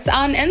tag us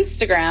on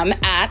Instagram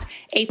at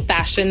A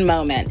Fashion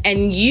Moment,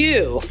 and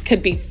you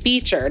could be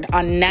featured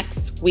on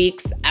next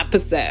week's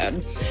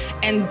episode.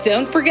 And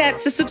don't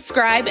forget to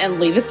subscribe and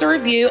leave us a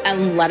review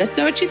and let us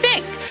know what you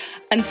think.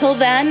 Until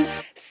then,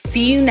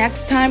 see you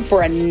next time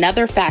for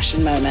another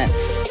fashion moment.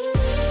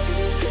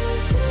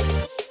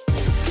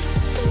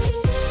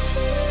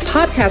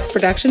 Podcast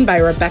production by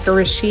Rebecca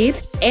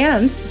Rashid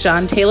and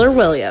John Taylor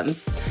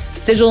Williams.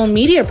 Digital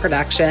media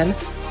production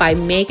by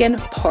Megan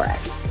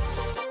Porras.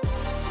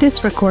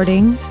 This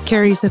recording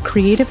carries a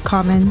Creative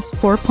Commons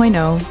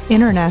 4.0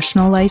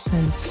 international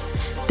license.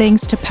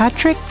 Thanks to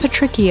Patrick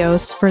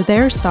Patricios for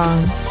their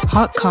song,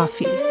 Hot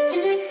Coffee.